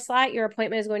 2-hour slot. Your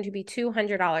appointment is going to be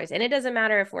 $200. And it doesn't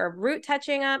matter if we're root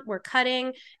touching up, we're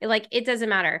cutting, it doesn't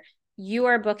matter. You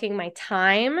are booking my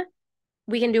time.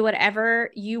 We can do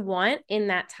whatever you want in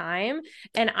that time.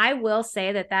 And I will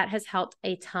say that has helped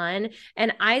a ton.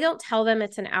 And I don't tell them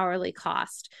it's an hourly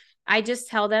cost. I just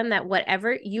tell them that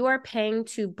whatever you are paying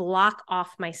to block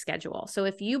off my schedule. So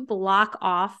if you block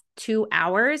off 2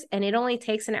 hours and it only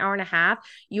takes an hour and a half,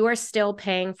 you are still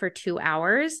paying for 2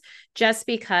 hours just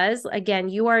because, again,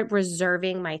 you are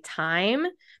reserving my time,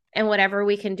 and whatever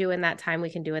we can do in that time,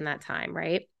 we can do in that time,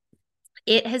 right?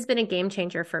 It has been a game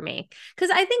changer for me because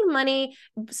I think money,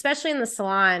 especially in the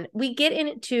salon, we get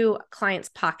into clients'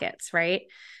 pockets, right?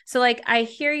 So like I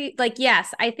hear you, like,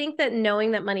 yes, I think that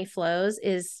knowing that money flows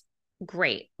is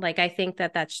great. Like I think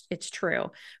it's true,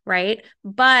 right?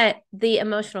 But the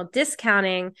emotional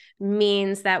discounting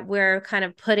means that we're kind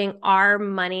of putting our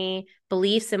money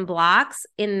beliefs and blocks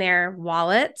in their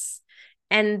wallets,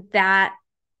 and that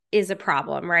is a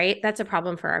problem, right? That's a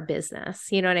problem for our business.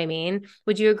 You know what I mean?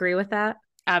 Would you agree with that?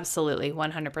 Absolutely,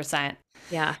 100%.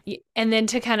 Yeah. And then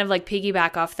to kind of like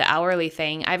piggyback off the hourly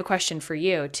thing, I have a question for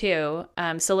you too.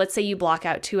 So let's say you block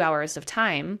out 2 hours of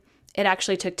time. It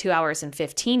actually took 2 hours and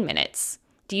 15 minutes.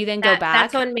 Do you then go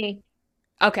That's back? on me.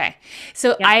 Okay.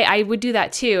 So Yep. I would do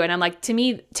that too. And I'm like, to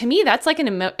me, that's like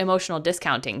an emotional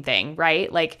discounting thing,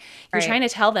 right? Like you're Right. trying to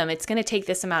tell them it's going to take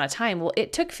this amount of time. Well,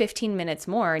 it took 15 minutes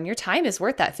more and your time is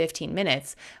worth that 15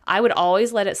 minutes. I would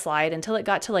always let it slide until it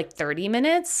got to like 30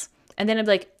 minutes. And then I'd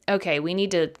be like, okay, we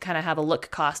need to kind of have a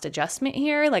look cost adjustment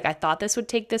here. Like I thought this would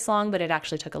take this long, but it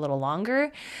actually took a little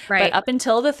longer. But Right. up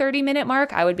until the 30-minute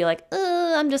mark, I would be like,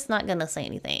 I'm just not going to say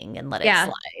anything and let it Yeah.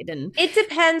 slide. And It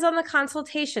depends on the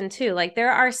consultation too. Like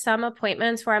there are some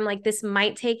appointments where I'm like, this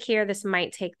might take here, this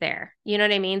might take there. You know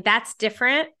what I mean? That's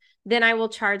different. Then I will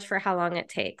charge for how long it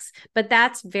takes. But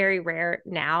that's very rare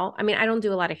now. I mean, I don't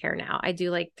do a lot of hair now. I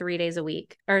do like 3 days a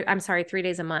week, or I'm sorry, 3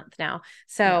 days a month now. yeah.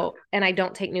 So, and I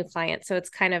don't take new clients. So it's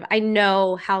kind of, I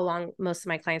know how long most of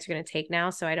my clients are going to take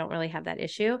now. So I don't really have that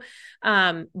issue.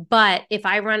 But if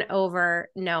I run over,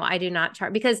 no, I do not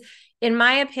charge, because in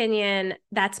my opinion,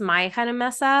 that's my kind of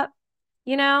mess up,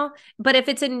 but if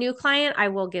it's a new client, I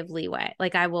will give leeway.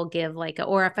 Like I will give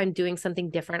or if I'm doing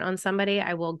something different on somebody,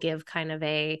 I will give kind of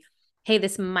hey,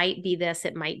 this might be this,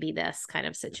 it might be this kind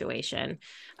of situation.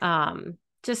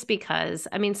 Just because,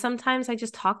 I mean, sometimes I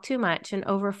just talk too much and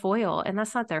overfoil, and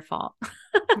that's not their fault.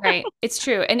 Right. It's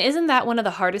true. And isn't that one of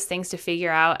the hardest things to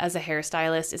figure out as a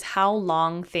hairstylist is how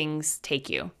long things take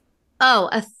you?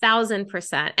 Oh,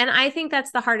 1,000%. And I think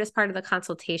that's the hardest part of the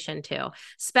consultation too,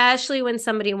 especially when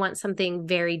somebody wants something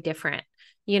very different.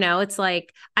 It's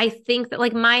like, I think that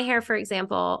like my hair, for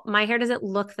example, my hair doesn't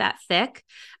look that thick.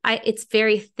 It's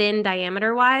very thin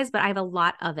diameter wise, but I have a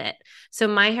lot of it. So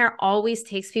my hair always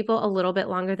takes people a little bit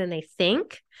longer than they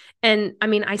think. And I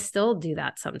mean, I still do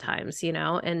that sometimes,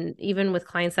 and even with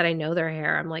clients that I know their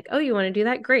hair, I'm like, oh, you want to do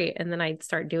that? Great. And then I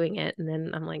start doing it. And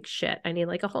then I'm like, shit, I need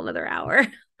like a whole nother hour.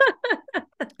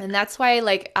 And that's why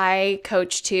like I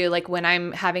coach too, like when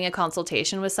I'm having a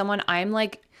consultation with someone, I'm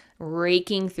like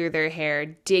raking through their hair,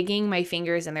 digging my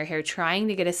fingers in their hair, trying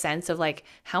to get a sense of like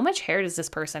how much hair does this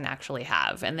person actually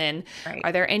have? And then Right.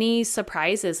 are there any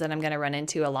surprises that I'm going to run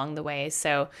into along the way?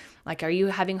 So like, are you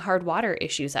having hard water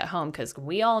issues at home? Because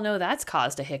we all know that's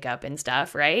caused a hiccup and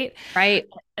stuff, right? Right.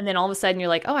 And then all of a sudden you're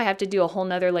like, oh, I have to do a whole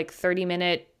nother like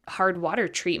 30-minute hard water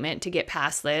treatment to get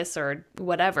past this or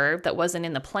whatever that wasn't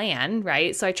in the plan,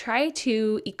 right? So I try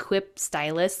to equip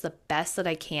stylists the best that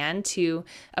I can to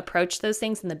approach those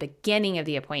things in the beginning of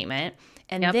the appointment,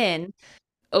 and then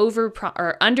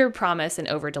under promise and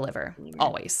over deliver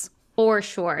always. For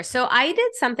sure. So I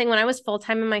did something when I was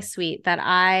full-time in my suite that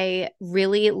I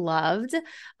really loved.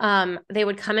 They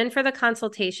would come in for the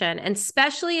consultation, and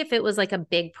especially if it was like a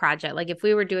big project, like if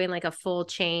we were doing like a full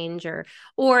change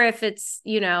or if it's,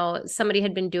 somebody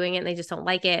had been doing it and they just don't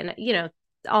like it and,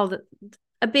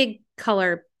 a big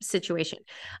color situation.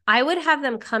 I would have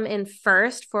them come in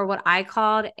first for what I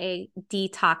called a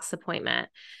detox appointment.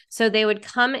 So they would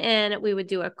come in, we would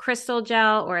do a crystal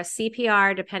gel or a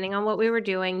CPR, depending on what we were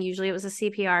doing. Usually it was a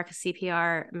CPR because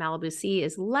CPR Malibu C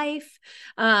is life.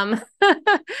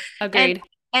 Agreed.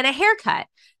 And a haircut.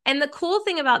 And the cool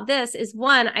thing about this is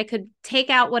one, I could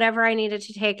take out whatever I needed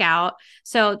to take out.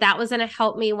 So that was going to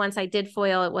help me once I did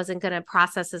foil. It wasn't going to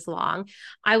process as long.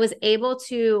 I was able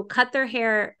to cut their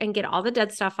hair and get all the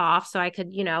dead stuff off. So I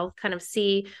could, kind of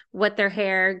see what their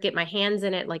hair, get my hands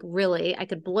in it. Like really, I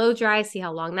could blow dry, see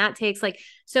how long that takes. Like,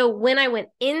 so when I went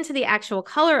into the actual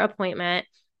color appointment,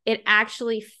 it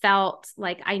actually felt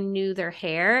like I knew their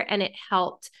hair and it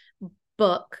helped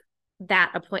book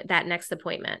that next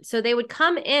appointment. So they would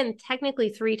come in technically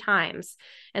 3 times,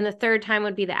 and the third time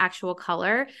would be the actual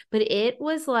color, but it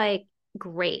was like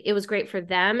great. It was great for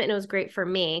them and it was great for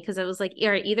me because it was like,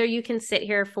 either you can sit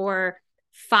here for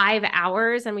 5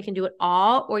 hours and we can do it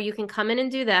all, or you can come in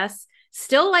and do this,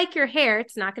 still like your hair.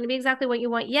 It's not going to be exactly what you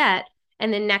want yet.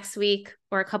 And then next week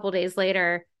or a couple days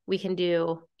later, we can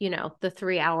do, the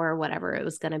 3-hour, whatever it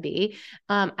was going to be.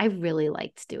 I really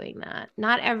liked doing that.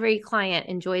 Not every client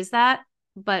enjoys that,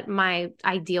 but my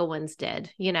ideal ones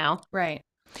did, Right.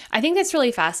 I think that's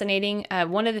really fascinating.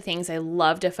 One of the things I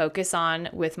love to focus on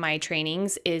with my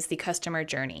trainings is the customer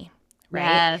journey, right?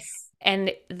 Yes.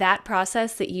 And that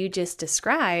process that you just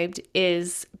described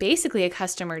is basically a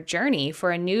customer journey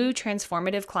for a new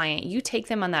transformative client. You take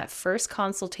them on that first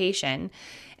consultation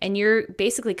and you're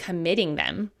basically committing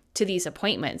them to these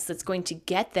appointments that's going to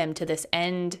get them to this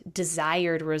end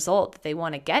desired result that they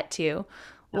want to get to.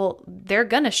 Well, they're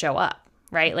going to show up,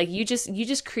 right? Like you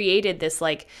just created this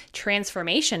like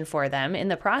transformation for them in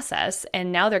the process,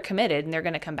 and now they're committed and they're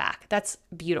going to come back. That's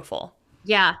beautiful.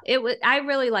 Yeah, I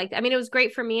really liked it. I mean, it was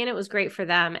great for me and it was great for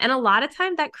them. And a lot of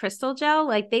time that crystal gel,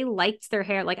 like they liked their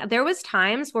hair. Like there was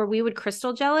times where we would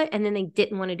crystal gel it and then they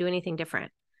didn't want to do anything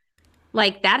different.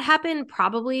 Like that happened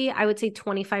probably, I would say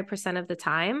 25% of the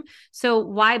time. So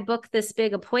why book this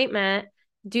big appointment,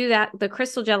 do the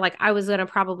crystal gel like I was going to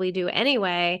probably do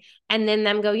anyway, and then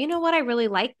them go, you know what, I really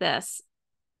like this.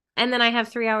 And then I have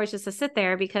 3 hours just to sit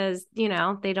there because,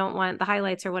 they don't want the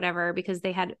highlights or whatever because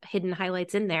they had hidden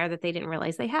highlights in there that they didn't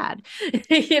realize they had,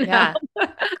 Yeah.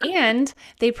 And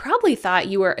they probably thought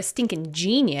you were a stinking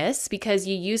genius because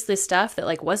you used this stuff that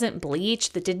like wasn't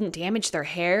bleached, that didn't damage their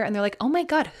hair. And they're like, oh my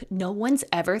God, no one's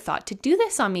ever thought to do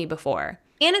this on me before.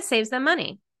 And it saves them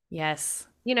money. Yes.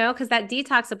 Because that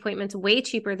detox appointment's way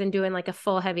cheaper than doing like a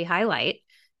full heavy highlight.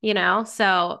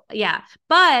 So yeah,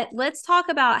 but let's talk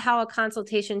about how a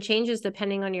consultation changes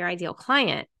depending on your ideal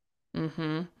client.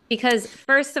 Mm-hmm. Because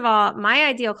first of all, my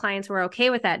ideal clients were okay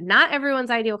with that. Not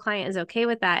everyone's ideal client is okay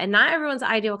with that. And not everyone's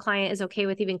ideal client is okay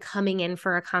with even coming in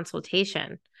for a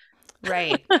consultation.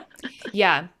 Right.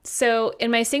 Yeah. So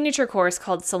in my signature course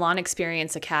called Salon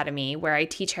Experience Academy, where I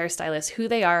teach hairstylists who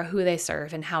they are, who they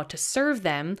serve, and how to serve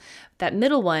them, that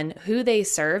middle one, who they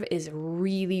serve, is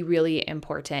really, really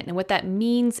important. And what that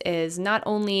means is not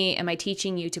only am I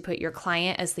teaching you to put your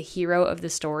client as the hero of the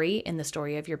story in the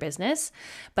story of your business,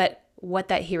 but what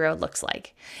that hero looks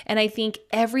like. And I think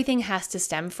everything has to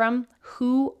stem from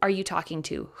who are you talking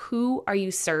to? Who are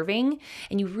you serving?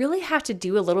 And you really have to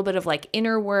do a little bit of like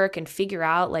inner work and figure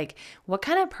out like what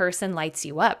kind of person lights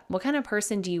you up? What kind of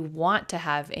person do you want to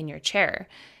have in your chair?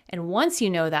 And once you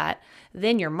know that,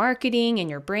 then your marketing and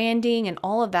your branding and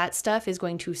all of that stuff is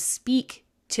going to speak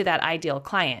to that ideal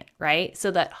client, right?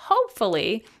 So that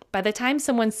hopefully by the time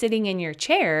someone's sitting in your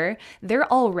chair, they're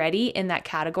already in that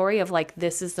category of like,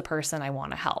 this is the person I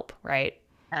want to help, right?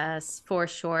 Yes, for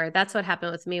sure. That's what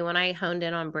happened with me when I honed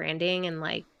in on branding and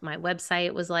like my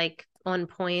website was like on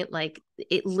point. Like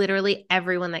it literally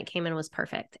everyone that came in was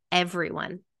perfect.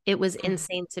 Everyone. It was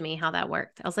insane to me how that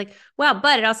worked. I was like, wow,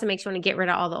 but it also makes you want to get rid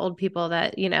of all the old people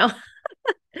that,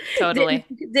 Totally.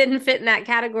 didn't fit in that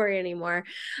category anymore.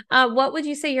 What would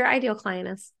you say your ideal client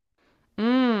is?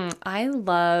 I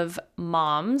love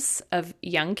moms of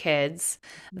young kids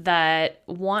that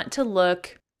want to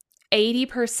look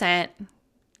 80%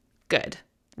 good,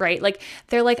 right? Like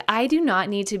they're like, I do not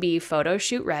need to be photo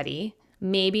shoot ready.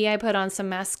 Maybe I put on some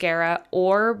mascara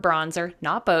or bronzer,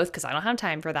 not both because I don't have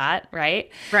time for that,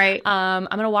 right? Right. I'm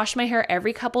gonna wash my hair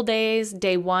every couple days.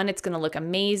 Day one, it's gonna look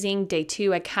amazing. Day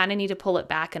two, I kind of need to pull it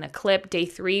back in a clip. Day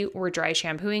three, we're dry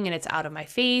shampooing and it's out of my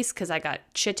face because I got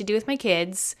shit to do with my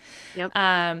kids.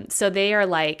 Yep. So they are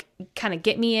like, kind of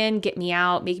get me in, get me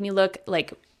out, make me look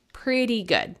like pretty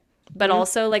good, but Mhm.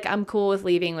 also like I'm cool with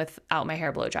leaving without my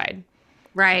hair blow dried.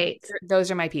 Right.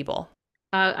 Those are my people.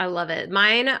 I love it.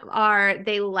 Mine are,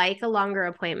 they like a longer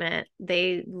appointment.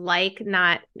 They like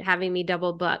not having me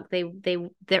double book. They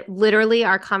literally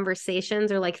our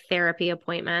conversations are like therapy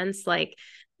appointments. Like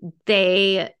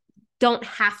they don't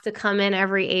have to come in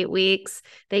every 8 weeks.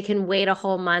 They can wait a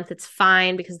whole month. It's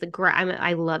fine because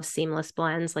I love seamless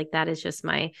blends. Like that is just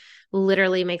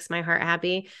literally makes my heart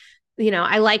happy.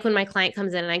 I like when my client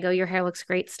comes in and I go, your hair looks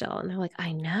great still. And they're like,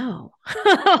 I know.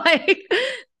 Like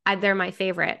they're my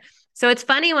favorite. So it's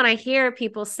funny when I hear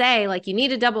people say, like, you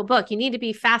need a double book, you need to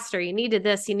be faster, you needed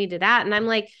this, you needed that. And I'm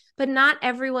like, but not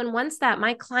everyone wants that.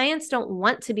 My clients don't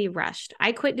want to be rushed.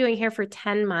 I quit doing hair for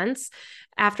 10 months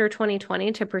after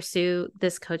 2020 to pursue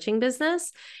this coaching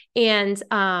business. And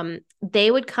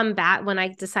they would come back when I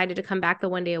decided to come back the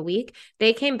 1 day a week.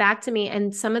 They came back to me,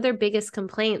 and some of their biggest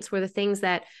complaints were the things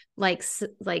that, like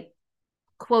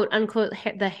quote unquote,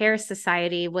 the hair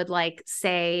society would like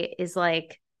say is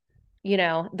like,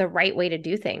 the right way to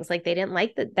do things. Like they didn't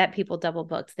like that people double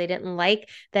booked. They didn't like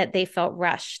that they felt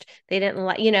rushed. They didn't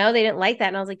like, they didn't like that.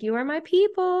 And I was like, you are my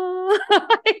people.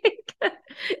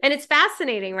 And it's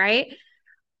fascinating, right?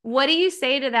 What do you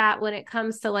say to that when it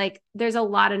comes to like, there's a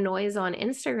lot of noise on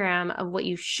Instagram of what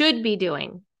you should be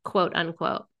doing, quote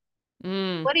unquote.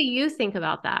 Mm. What do you think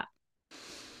about that?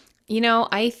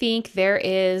 I think there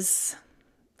is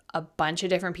a bunch of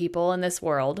different people in this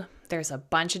world. There's a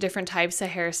bunch of different types of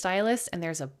hairstylists and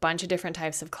there's a bunch of different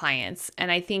types of clients.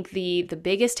 And I think the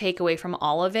biggest takeaway from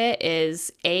all of it is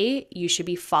you should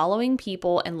be following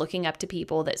people and looking up to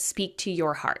people that speak to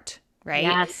your heart, right?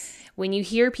 Yes. When you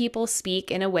hear people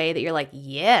speak in a way that you're like,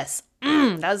 yes,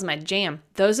 that was my jam.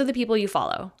 Those are the people you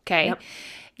follow, okay? Yep.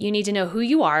 You need to know who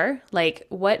you are, like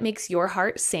what makes your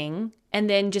heart sing, and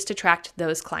then just attract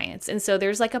those clients. And so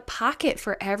there's like a pocket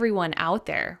for everyone out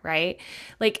there, right?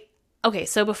 Like, okay,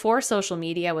 so before social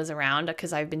media was around,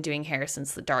 because I've been doing hair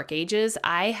since the dark ages,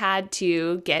 I had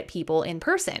to get people in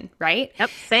person, right? Yep.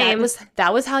 Same.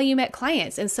 That was how you met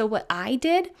clients. And so what I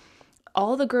did,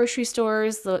 all the grocery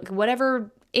stores,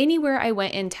 whatever, anywhere I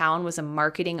went in town was a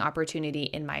marketing opportunity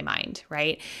in my mind,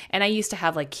 right? And I used to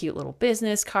have like cute little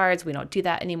business cards. We don't do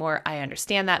that anymore. I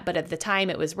understand that. But at the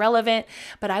time it was relevant.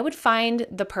 But I would find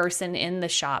the person in the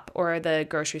shop or the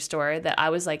grocery store that I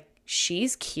was like,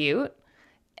 she's cute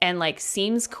and like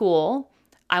seems cool.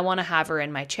 I want to have her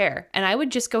in my chair. And I would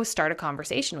just go start a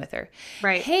conversation with her.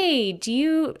 Right. Hey,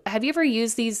 have you ever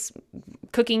used these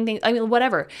cooking things? I mean,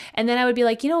 whatever. And then I would be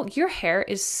like, your hair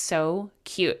is so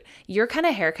cute. Your kind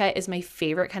of haircut is my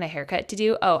favorite kind of haircut to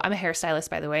do. Oh, I'm a hairstylist,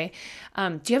 by the way.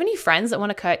 Do you have any friends that want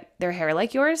to cut their hair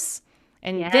like yours?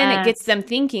 And then it gets them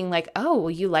thinking like, oh, well,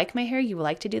 you like my hair? You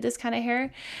like to do this kind of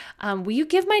hair? Will you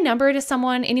give my number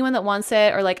to anyone that wants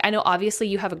it? Or like, I know obviously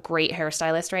you have a great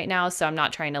hairstylist right now, so I'm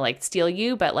not trying to like steal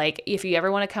you, but like if you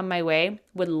ever want to come my way,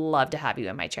 would love to have you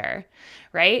in my chair,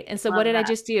 right? And so what did I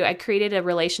just do? I created a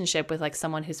relationship with like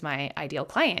someone who's my ideal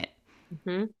client.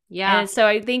 Mm-hmm. Yeah. And so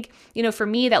I think, for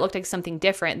me, that looked like something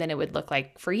different than it would look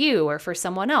like for you or for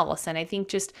someone else. And I think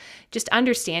just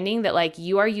understanding that like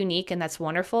you are unique and that's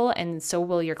wonderful. And so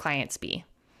will your clients be.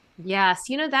 Yes.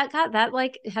 That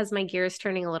like has my gears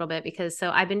turning a little bit because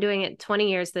so I've been doing it 20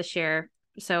 years this year.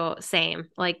 So same,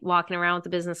 like walking around with the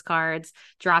business cards,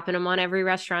 dropping them on every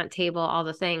restaurant table, all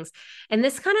the things. And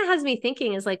this kind of has me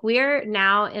thinking is like, we're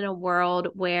now in a world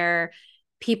where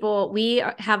we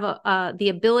have the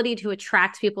ability to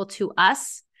attract people to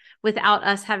us without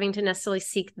us having to necessarily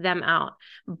seek them out.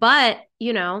 But,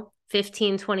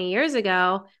 15, 20 years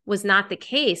ago was not the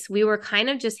case. We were kind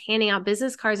of just handing out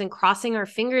business cards and crossing our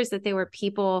fingers that they were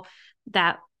people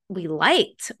that we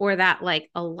liked or that like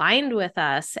aligned with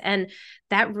us. And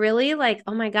that really like,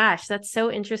 oh my gosh, that's so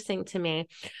interesting to me.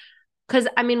 Cause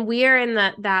I mean, we are in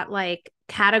that like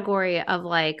category of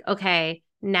like, okay,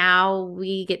 now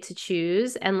we get to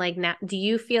choose. And like, now, do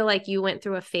you feel like you went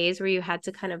through a phase where you had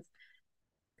to kind of,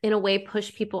 in a way,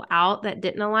 push people out that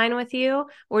didn't align with you?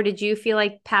 Or did you feel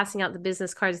like passing out the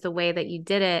business cards the way that you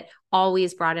did it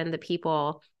always brought in the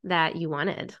people that you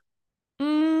wanted?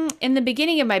 In the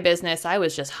beginning of my business, I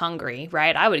was just hungry,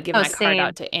 right? I would give my card Same.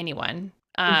 out to anyone.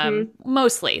 Mm-hmm.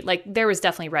 Mostly, like there was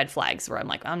definitely red flags where I'm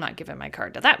like, I'm not giving my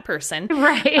card to that person.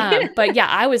 Right. But yeah,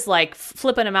 I was like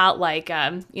flipping them out like,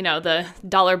 the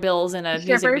dollar bills in a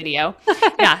music Shepherd. video.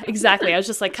 Yeah, exactly. I was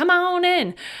just like, come on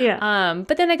in. Yeah.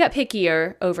 But then I got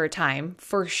pickier over time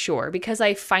for sure, because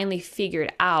I finally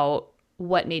figured out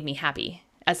what made me happy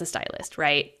as a stylist,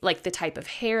 right? Like the type of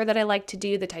hair that I like to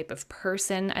do, the type of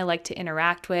person I like to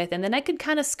interact with. And then I could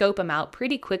kind of scope them out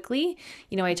pretty quickly.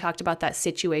 I talked about that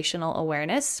situational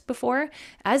awareness before.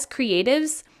 As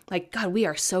creatives, like, God, we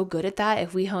are so good at that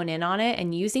if we hone in on it,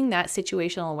 and using that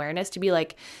situational awareness to be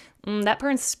like, that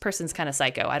person's kind of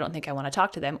psycho. I don't think I want to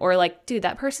talk to them. Or like, dude,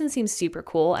 that person seems super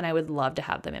cool and I would love to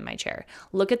have them in my chair.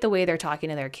 Look at the way they're talking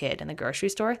to their kid in the grocery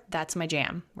store. That's my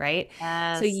jam, right?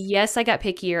 Yes. So yes, I got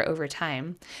pickier over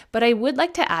time. But I would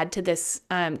like to add to this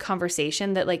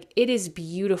conversation that like it is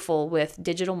beautiful with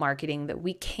digital marketing that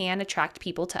we can attract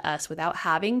people to us without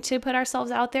having to put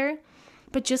ourselves out there.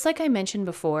 But just like I mentioned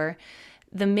before,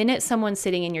 the minute someone's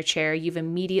sitting in your chair, you've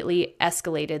immediately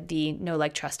escalated the no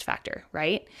like trust factor,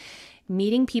 right?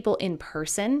 Meeting people in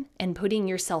person and putting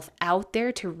yourself out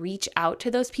there to reach out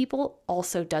to those people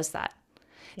also does that.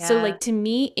 Yeah. So like to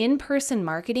me, in-person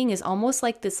marketing is almost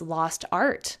like this lost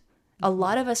art. A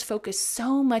lot of us focus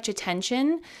so much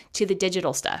attention to the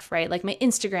digital stuff, right? Like my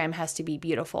Instagram has to be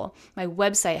beautiful. My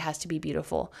website has to be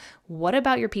beautiful. What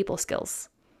about your people skills?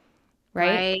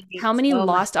 Right? How many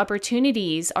lost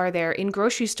opportunities are there in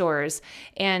grocery stores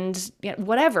and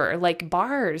whatever, like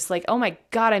bars? Like, oh my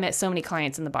God, I met so many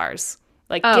clients in the bars.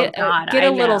 Like get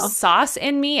a little sauce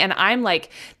in me, and I'm like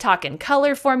talking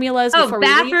color formulas before we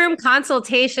leave. Bathroom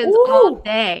consultations all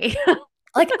day.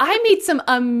 Like I made some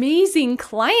amazing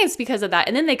clients because of that.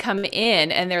 And then they come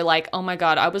in and they're like, oh my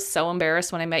God, I was so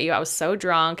embarrassed when I met you. I was so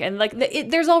drunk. And like,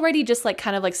 there's already just like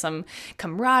kind of like some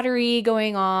camaraderie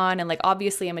going on. And like,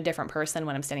 obviously I'm a different person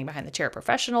when I'm standing behind the chair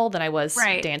professional than I was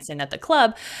dancing at the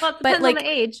club. Well, it depends on the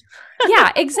age.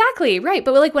 Yeah, exactly. Right.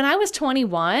 But like when I was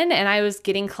 21 and I was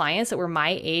getting clients that were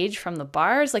my age from the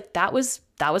bars, like that was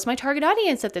my target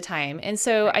audience at the time. And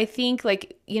so I think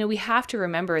like, we have to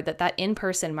remember that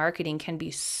in-person marketing can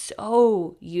be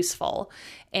so useful,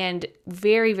 and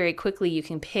very, very quickly you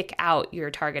can pick out your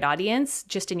target audience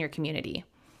just in your community.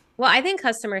 Well, I think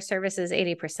customer service is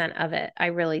 80% of it. I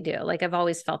really do. Like I've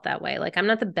always felt that way. Like I'm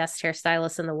not the best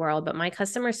hairstylist in the world, but my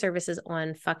customer service is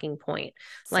on fucking point.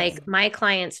 Same. Like my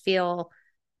clients feel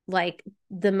like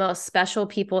the most special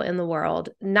people in the world,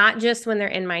 not just when they're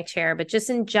in my chair, but just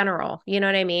in general, you know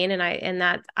what I mean?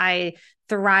 And I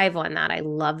thrive on that. I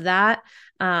love that.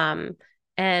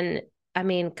 And I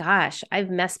mean, gosh,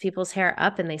 I've messed people's hair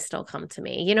up and they still come to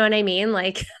me. You know what I mean?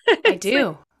 Like I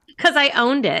do. Because I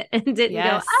owned it and didn't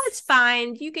go, oh, it's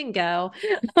fine, you can go.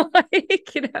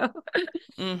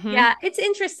 Mm-hmm. Yeah, it's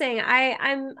interesting.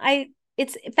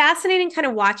 It's fascinating kind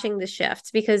of watching the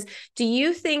shift, because do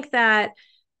you think that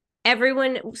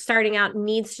everyone starting out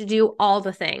needs to do all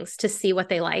the things to see what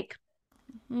they like?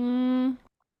 Maybe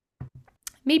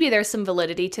there's some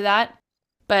validity to that.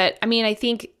 But I mean, I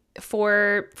think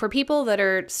for people that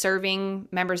are serving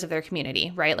members of their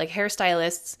community, right? Like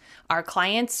hairstylists, our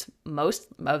clients, most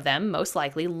of them most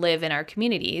likely live in our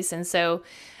communities. And so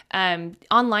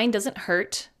online doesn't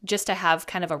hurt just to have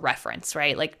kind of a reference,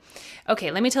 right? Like,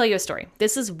 okay, let me tell you a story.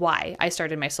 This is why I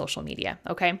started my social media,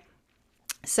 okay?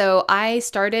 So I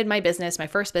started my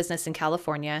first business in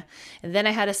California, and then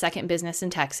I had a second business in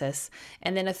Texas,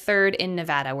 and then a third in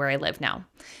Nevada where I live now.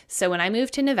 So when I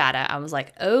moved to Nevada, I was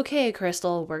like, okay,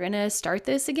 Crystal, we're going to start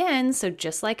this again. So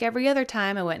just like every other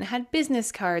time, I went and had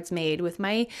business cards made with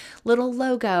my little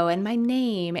logo and my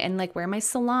name and like where my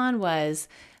salon was.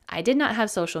 I did not have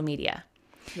social media.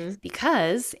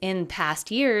 Because in past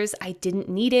years, I didn't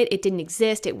need it. It didn't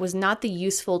exist. It was not the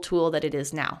useful tool that it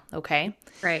is now. Okay.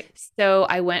 Right. So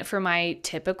I went for my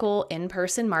typical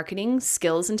in-person marketing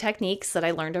skills and techniques that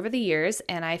I learned over the years.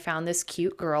 And I found this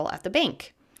cute girl at the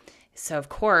bank. So of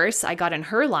course I got in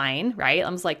her line, right? I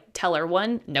was like, tell her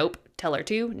one, nope. teller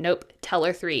 2, nope,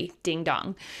 teller 3, ding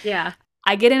dong. Yeah.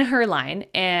 I get in her line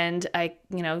and I,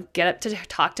 get up to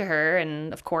talk to her.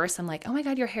 And of course, I'm like, oh my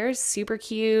God, your hair is super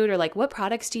cute. Or like, what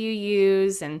products do you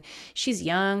use? And she's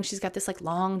young. She's got this like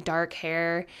long, dark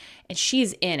hair and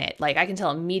she's in it. Like, I can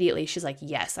tell immediately. She's like,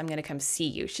 yes, I'm going to come see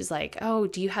you. She's like, oh,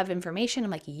 do you have information?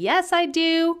 I'm like, yes, I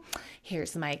do.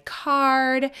 Here's my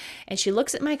card. And she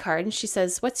looks at my card and she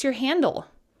says, what's your handle?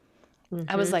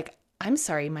 I was like, I'm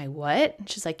sorry, my what? And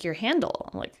she's like, your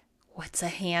handle. I'm like, what's a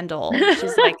handle?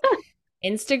 She's like,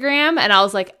 Instagram. And I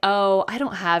was like, oh, I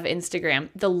don't have Instagram.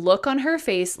 The look on her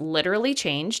face literally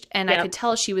changed. And I could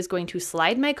tell she was going to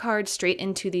slide my card straight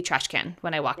into the trash can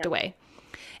when I walked away.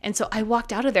 And so I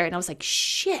walked out of there and I was like,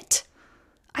 shit,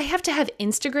 I have to have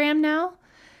Instagram now.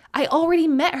 I already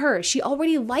met her. She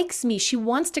already likes me. She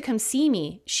wants to come see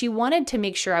me. She wanted to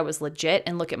make sure I was legit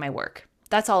and look at my work.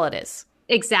 That's all it is.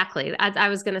 Exactly. I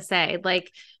was going to say,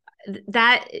 like,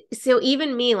 that. So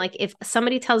even me, like if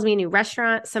somebody tells me a new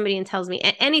restaurant, somebody tells me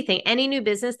anything, any new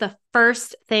business, the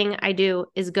first thing I do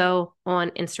is go on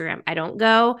Instagram. I don't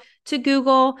go to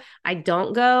Google. I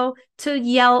don't go to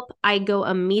Yelp. I go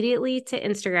immediately to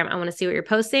Instagram. I want to see what you're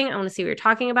posting. I want to see what you're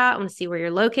talking about. I want to see where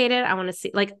you're located. I want to see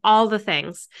like all the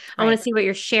things. Right. I want to see what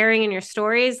you're sharing in your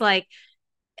stories. Like,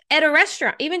 at a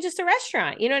restaurant, even just a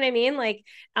restaurant, you know what I mean? Like,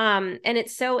 and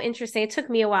it's so interesting. It took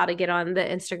me a while to get on the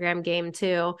Instagram game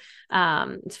too.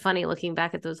 It's funny looking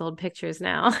back at those old pictures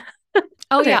now.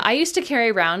 Oh yeah, I used to carry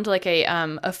around like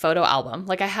a photo album.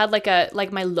 Like I had like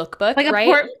my lookbook, like a right?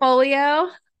 Portfolio.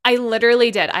 I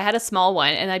literally did. I had a small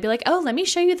one and I'd be like, oh, let me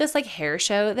show you this like hair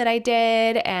show that I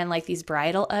did and like these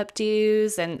bridal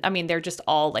updos. And I mean, they're just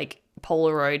all like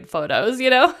Polaroid photos,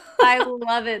 I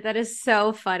love it. That is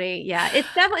so funny. Yeah.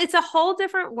 It's a whole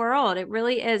different world. It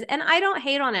really is. And I don't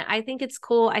hate on it. I think it's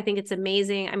cool. I think it's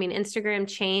amazing. I mean, Instagram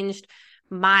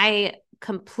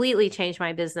completely changed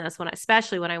my business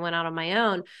especially when I went out on my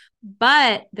own,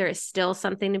 but there is still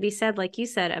something to be said, like you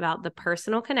said, about the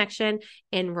personal connection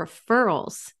and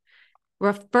referrals.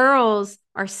 Referrals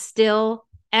are still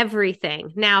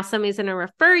everything. Now somebody's going to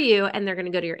refer you and they're going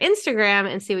to go to your Instagram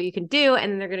and see what you can do.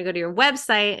 And then they're going to go to your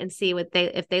website and see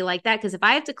if they like that. Cause if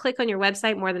I have to click on your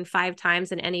website more than 5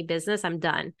 times in any business, I'm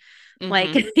done. Mm-hmm.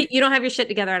 Like you don't have your shit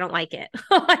together. I don't like it.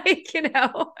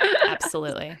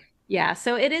 Absolutely. Yeah.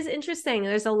 So it is interesting.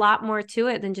 There's a lot more to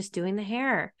it than just doing the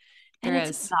hair. And it's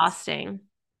exhausting.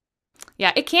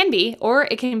 Yeah, it can be, or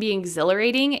it can be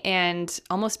exhilarating and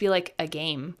almost be like a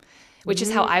game, which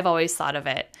is how I've always thought of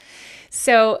it.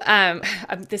 So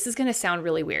this is going to sound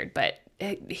really weird, but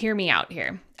hear me out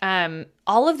here.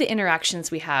 All of the interactions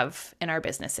we have in our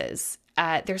businesses,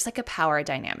 there's like a power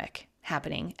dynamic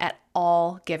happening at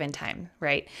all given time,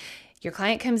 right? Your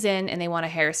client comes in and they want a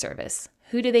hair service.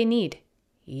 Who do they need?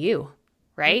 You,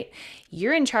 right?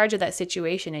 You're in charge of that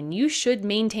situation and you should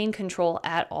maintain control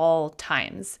at all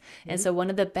times. And so one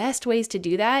of the best ways to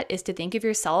do that is to think of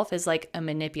yourself as like a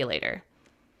manipulator.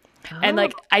 And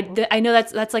like, I know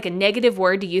that's like a negative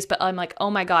word to use, but I'm like,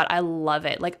 oh my God, I love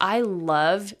it. Like I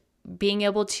love being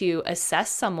able to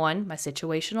assess someone, my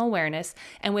situational awareness,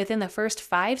 and within the first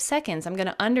 5 seconds, I'm going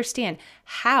to understand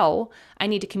how I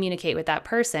need to communicate with that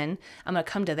person. I'm going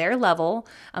to come to their level.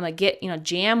 I'm going to get,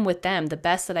 jam with them the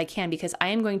best that I can because I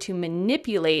am going to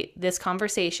manipulate this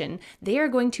conversation. They are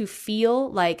going to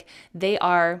feel like they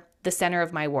are the center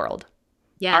of my world.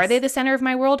 Yes. Are they the center of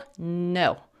my world?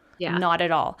 No. Yeah. Not at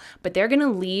all. But they're going to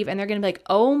leave and they're going to be like,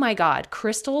 oh my God,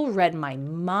 Crystal read my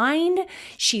mind.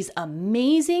 She's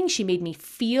amazing. She made me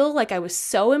feel like I was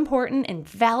so important and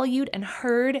valued and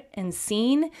heard and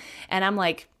seen. And I'm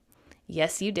like,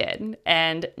 yes, you did.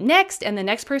 And the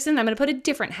next person, I'm going to put a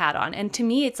different hat on. And to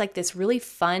me, it's like this really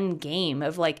fun game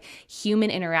of like human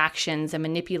interactions and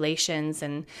manipulations.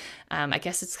 And I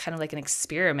guess it's kind of like an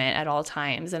experiment at all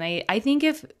times. And I think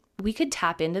if we could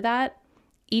tap into that,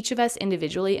 each of us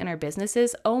individually in our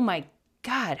businesses, oh my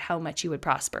God, how much you would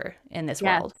prosper in this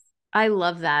world. I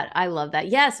love that.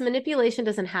 Yes, manipulation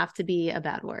doesn't have to be a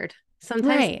bad word.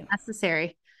 Sometimes it's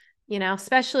necessary,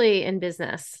 especially in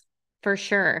business, for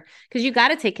sure. Because you got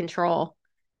to take control,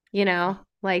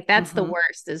 like that's the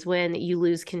worst is when you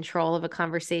lose control of a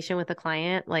conversation with a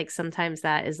client. Like sometimes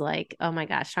that is like, oh my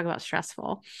gosh, talk about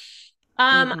stressful.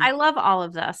 I love all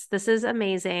of this. This is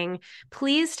amazing.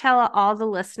 Please tell all the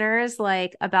listeners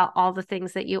like about all the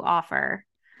things that you offer.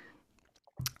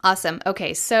 Awesome.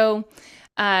 Okay. So,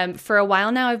 for a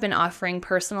while now, I've been offering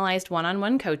personalized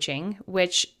one-on-one coaching,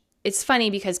 which it's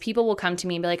funny because people will come to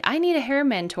me and be like, I need a hair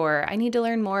mentor. I need to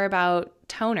learn more about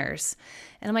toners.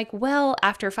 And I'm like, well,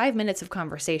 after 5 minutes of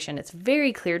conversation, it's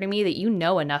very clear to me that you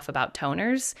know enough about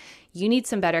toners. You need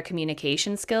some better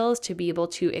communication skills to be able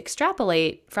to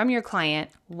extrapolate from your client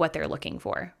what they're looking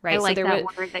for, right? I like that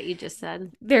word that you just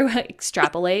said. They're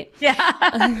extrapolate. Yeah.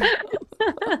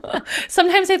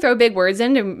 Sometimes I throw big words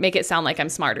in to make it sound like I'm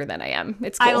smarter than I am.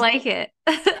 It's cool. I like it.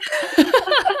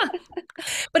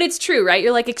 But it's true, right?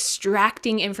 You're like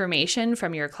extracting information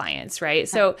from your clients, right?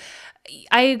 So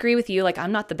I agree with you. Like,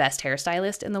 I'm not the best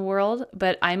hairstylist in the world,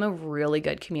 but I'm a really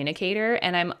good communicator.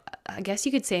 And I guess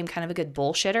you could say I'm kind of a good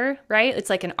bullshitter, right?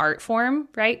 It's like an art form,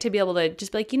 right? To be able to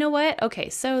just be like, you know what? Okay,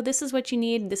 so this is what you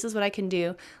need. This is what I can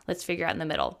do. Let's figure out in the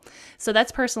middle. So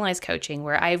that's personalized coaching,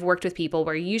 where I've worked with people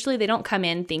where usually they don't come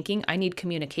in thinking I need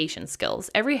communication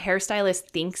skills. Every hairstylist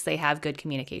thinks they have good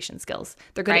communication skills.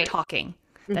 They're good at talking.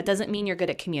 That doesn't mean you're good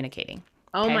at communicating.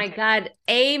 Oh my God.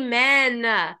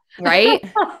 Amen. Right?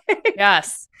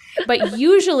 Yes. But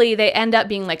usually they end up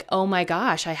being like, oh my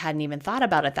gosh, I hadn't even thought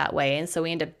about it that way. And so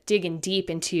we end up digging deep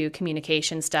into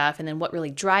communication stuff, and then what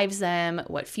really drives them,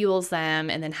 what fuels them,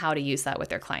 and then how to use that with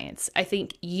their clients. I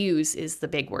think use is the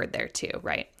big word there too,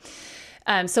 right?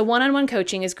 So one-on-one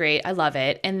coaching is great. I love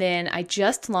it. And then I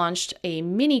just launched a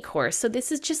mini course. So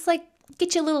this is just like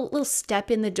get you a little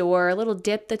step in the door, a little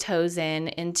dip the toes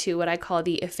into what I call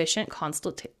the efficient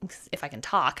consultation. If I can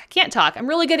talk, I can't talk. I'm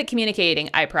really good at communicating,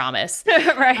 I promise.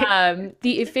 Right.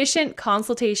 The efficient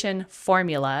consultation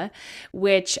formula,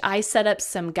 which I set up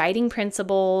some guiding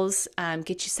principles,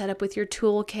 get you set up with your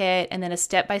toolkit, and then a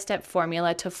step-by-step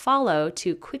formula to follow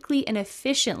to quickly and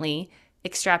efficiently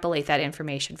extrapolate that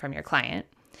information from your client.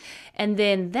 And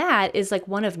then that is like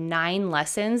one of 9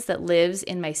 lessons that lives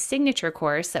in my signature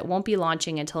course that won't be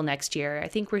launching until next year. I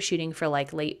think we're shooting for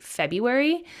like late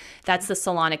February. That's the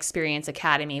Salon Experience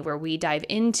Academy, where we dive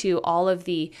into all of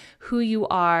the who you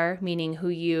are, meaning who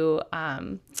you,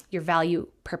 your value,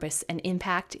 purpose, and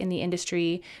impact in the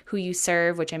industry, who you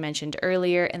serve, which I mentioned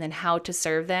earlier, and then how to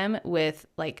serve them with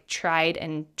like tried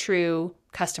and true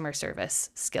customer service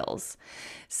skills.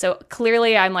 So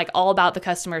clearly I'm like all about the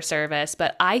customer service,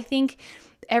 but I think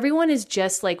everyone is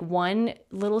just like one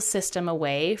little system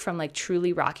away from like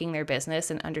truly rocking their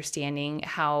business and understanding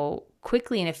how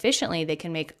quickly and efficiently they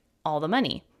can make all the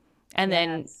money. And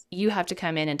then you have to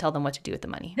come in and tell them what to do with the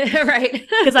money. Right.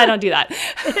 Because I don't do that.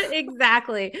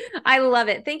 Exactly. I love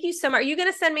it. Thank you so much. Are you going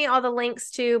to send me all the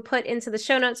links to put into the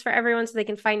show notes for everyone so they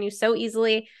can find you so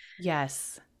easily?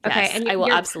 Yes. Okay, yes, and I will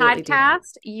your absolutely do that.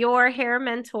 podcast, Your Hair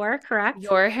Mentor, correct?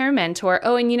 Your Hair Mentor.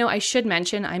 Oh, and I should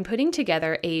mention I'm putting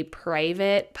together a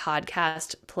private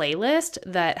podcast playlist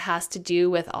that has to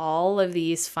do with all of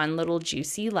these fun little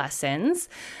juicy lessons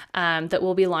that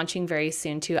we'll be launching very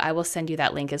soon too. I will send you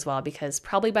that link as well, because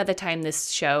probably by the time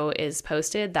this show is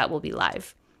posted, that will be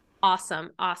live. Awesome.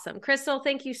 Crystal,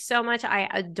 thank you so much. I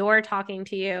adore talking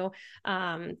to you.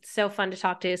 So fun to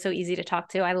talk to, so easy to talk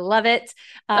to. I love it.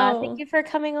 Thank you for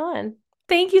coming on.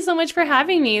 Thank you so much for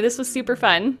having me. This was super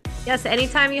fun. Yes,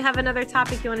 anytime you have another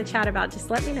topic you want to chat about, just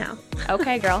let me know.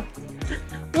 Okay, girl.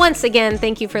 Once again,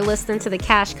 thank you for listening to the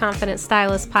Cash Confident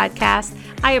Stylist podcast.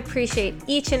 I appreciate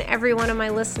each and every one of my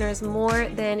listeners more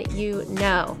than you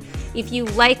know. If you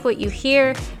like what you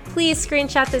hear, please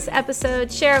screenshot this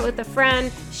episode, share it with a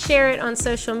friend, share it on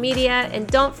social media, and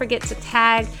don't forget to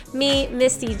tag me,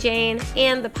 Misty Jane,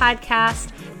 and the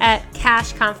podcast at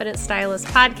Cash Confident Stylist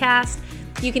Podcast.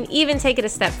 You can even take it a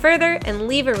step further and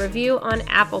leave a review on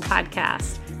Apple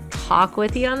Podcasts. Talk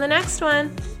with you on the next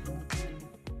one.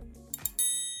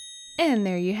 And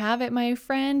there you have it, my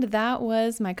friend. That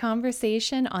was my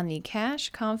conversation on the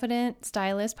Cash Confident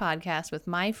Stylist podcast with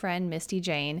my friend, Misty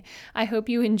Jane. I hope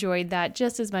you enjoyed that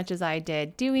just as much as I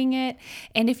did doing it.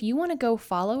 And if you want to go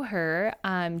follow her,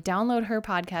 download her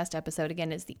podcast episode.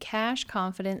 Again, it's the Cash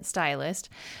Confident Stylist.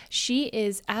 She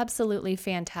is absolutely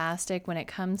fantastic when it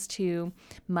comes to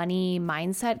money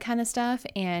mindset kind of stuff.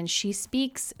 And she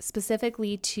speaks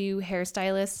specifically to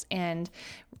hairstylists and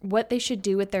what they should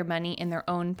do with their money in their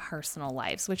own personal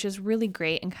lives, which is really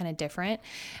great and kind of different.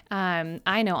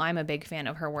 I know I'm a big fan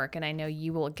of her work, and I know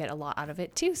you will get a lot out of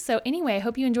it too. So anyway, I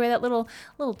hope you enjoy that little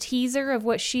teaser of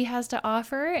what she has to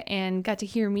offer and got to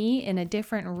hear me in a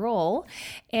different role.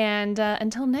 And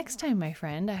until next time, my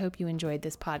friend, I hope you enjoyed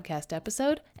this podcast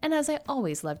episode. And as I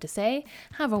always love to say,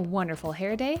 have a wonderful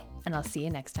hair day, and I'll see you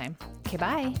next time. Okay,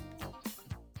 bye.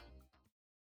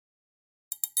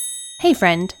 Hey,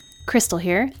 friend. Crystal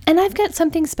here, and I've got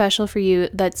something special for you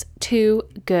that's too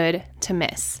good to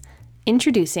miss.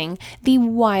 Introducing the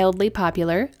wildly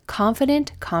popular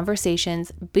Confident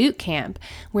Conversations Bootcamp,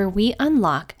 where we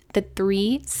unlock the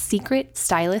 3 secret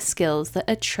stylist skills that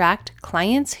attract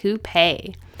clients who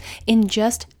pay. In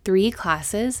just 3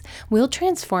 classes, we'll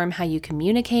transform how you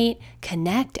communicate,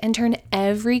 connect, and turn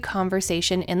every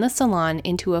conversation in the salon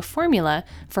into a formula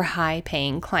for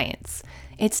high-paying clients.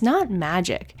 It's not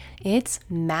magic, it's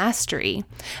mastery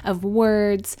of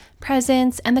words,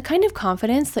 presence, and the kind of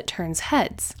confidence that turns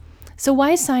heads. So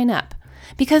why sign up?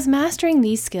 Because mastering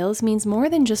these skills means more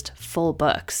than just full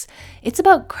books. It's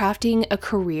about crafting a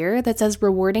career that's as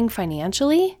rewarding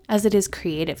financially as it is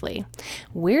creatively.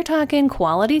 We're talking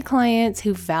quality clients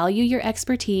who value your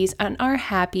expertise and are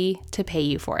happy to pay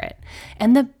you for it.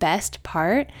 And the best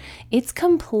part, it's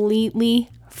completely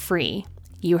free.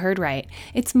 You heard right.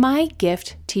 It's my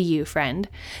gift to you, friend.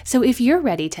 So if you're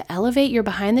ready to elevate your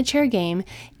behind the chair game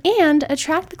and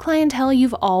attract the clientele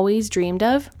you've always dreamed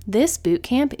of, this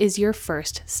bootcamp is your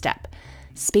first step.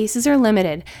 Spaces are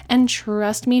limited, and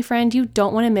trust me, friend, you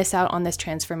don't want to miss out on this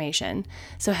transformation.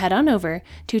 So head on over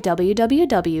to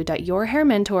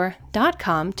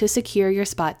www.yourhairmentor.com to secure your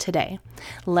spot today.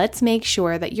 Let's make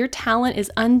sure that your talent is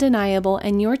undeniable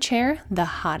and your chair the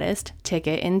hottest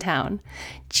ticket in town.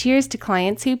 Cheers to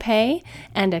clients who pay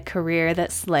and a career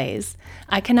that slays.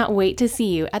 I cannot wait to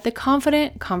see you at the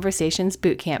Confident Conversations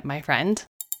Bootcamp, my friend.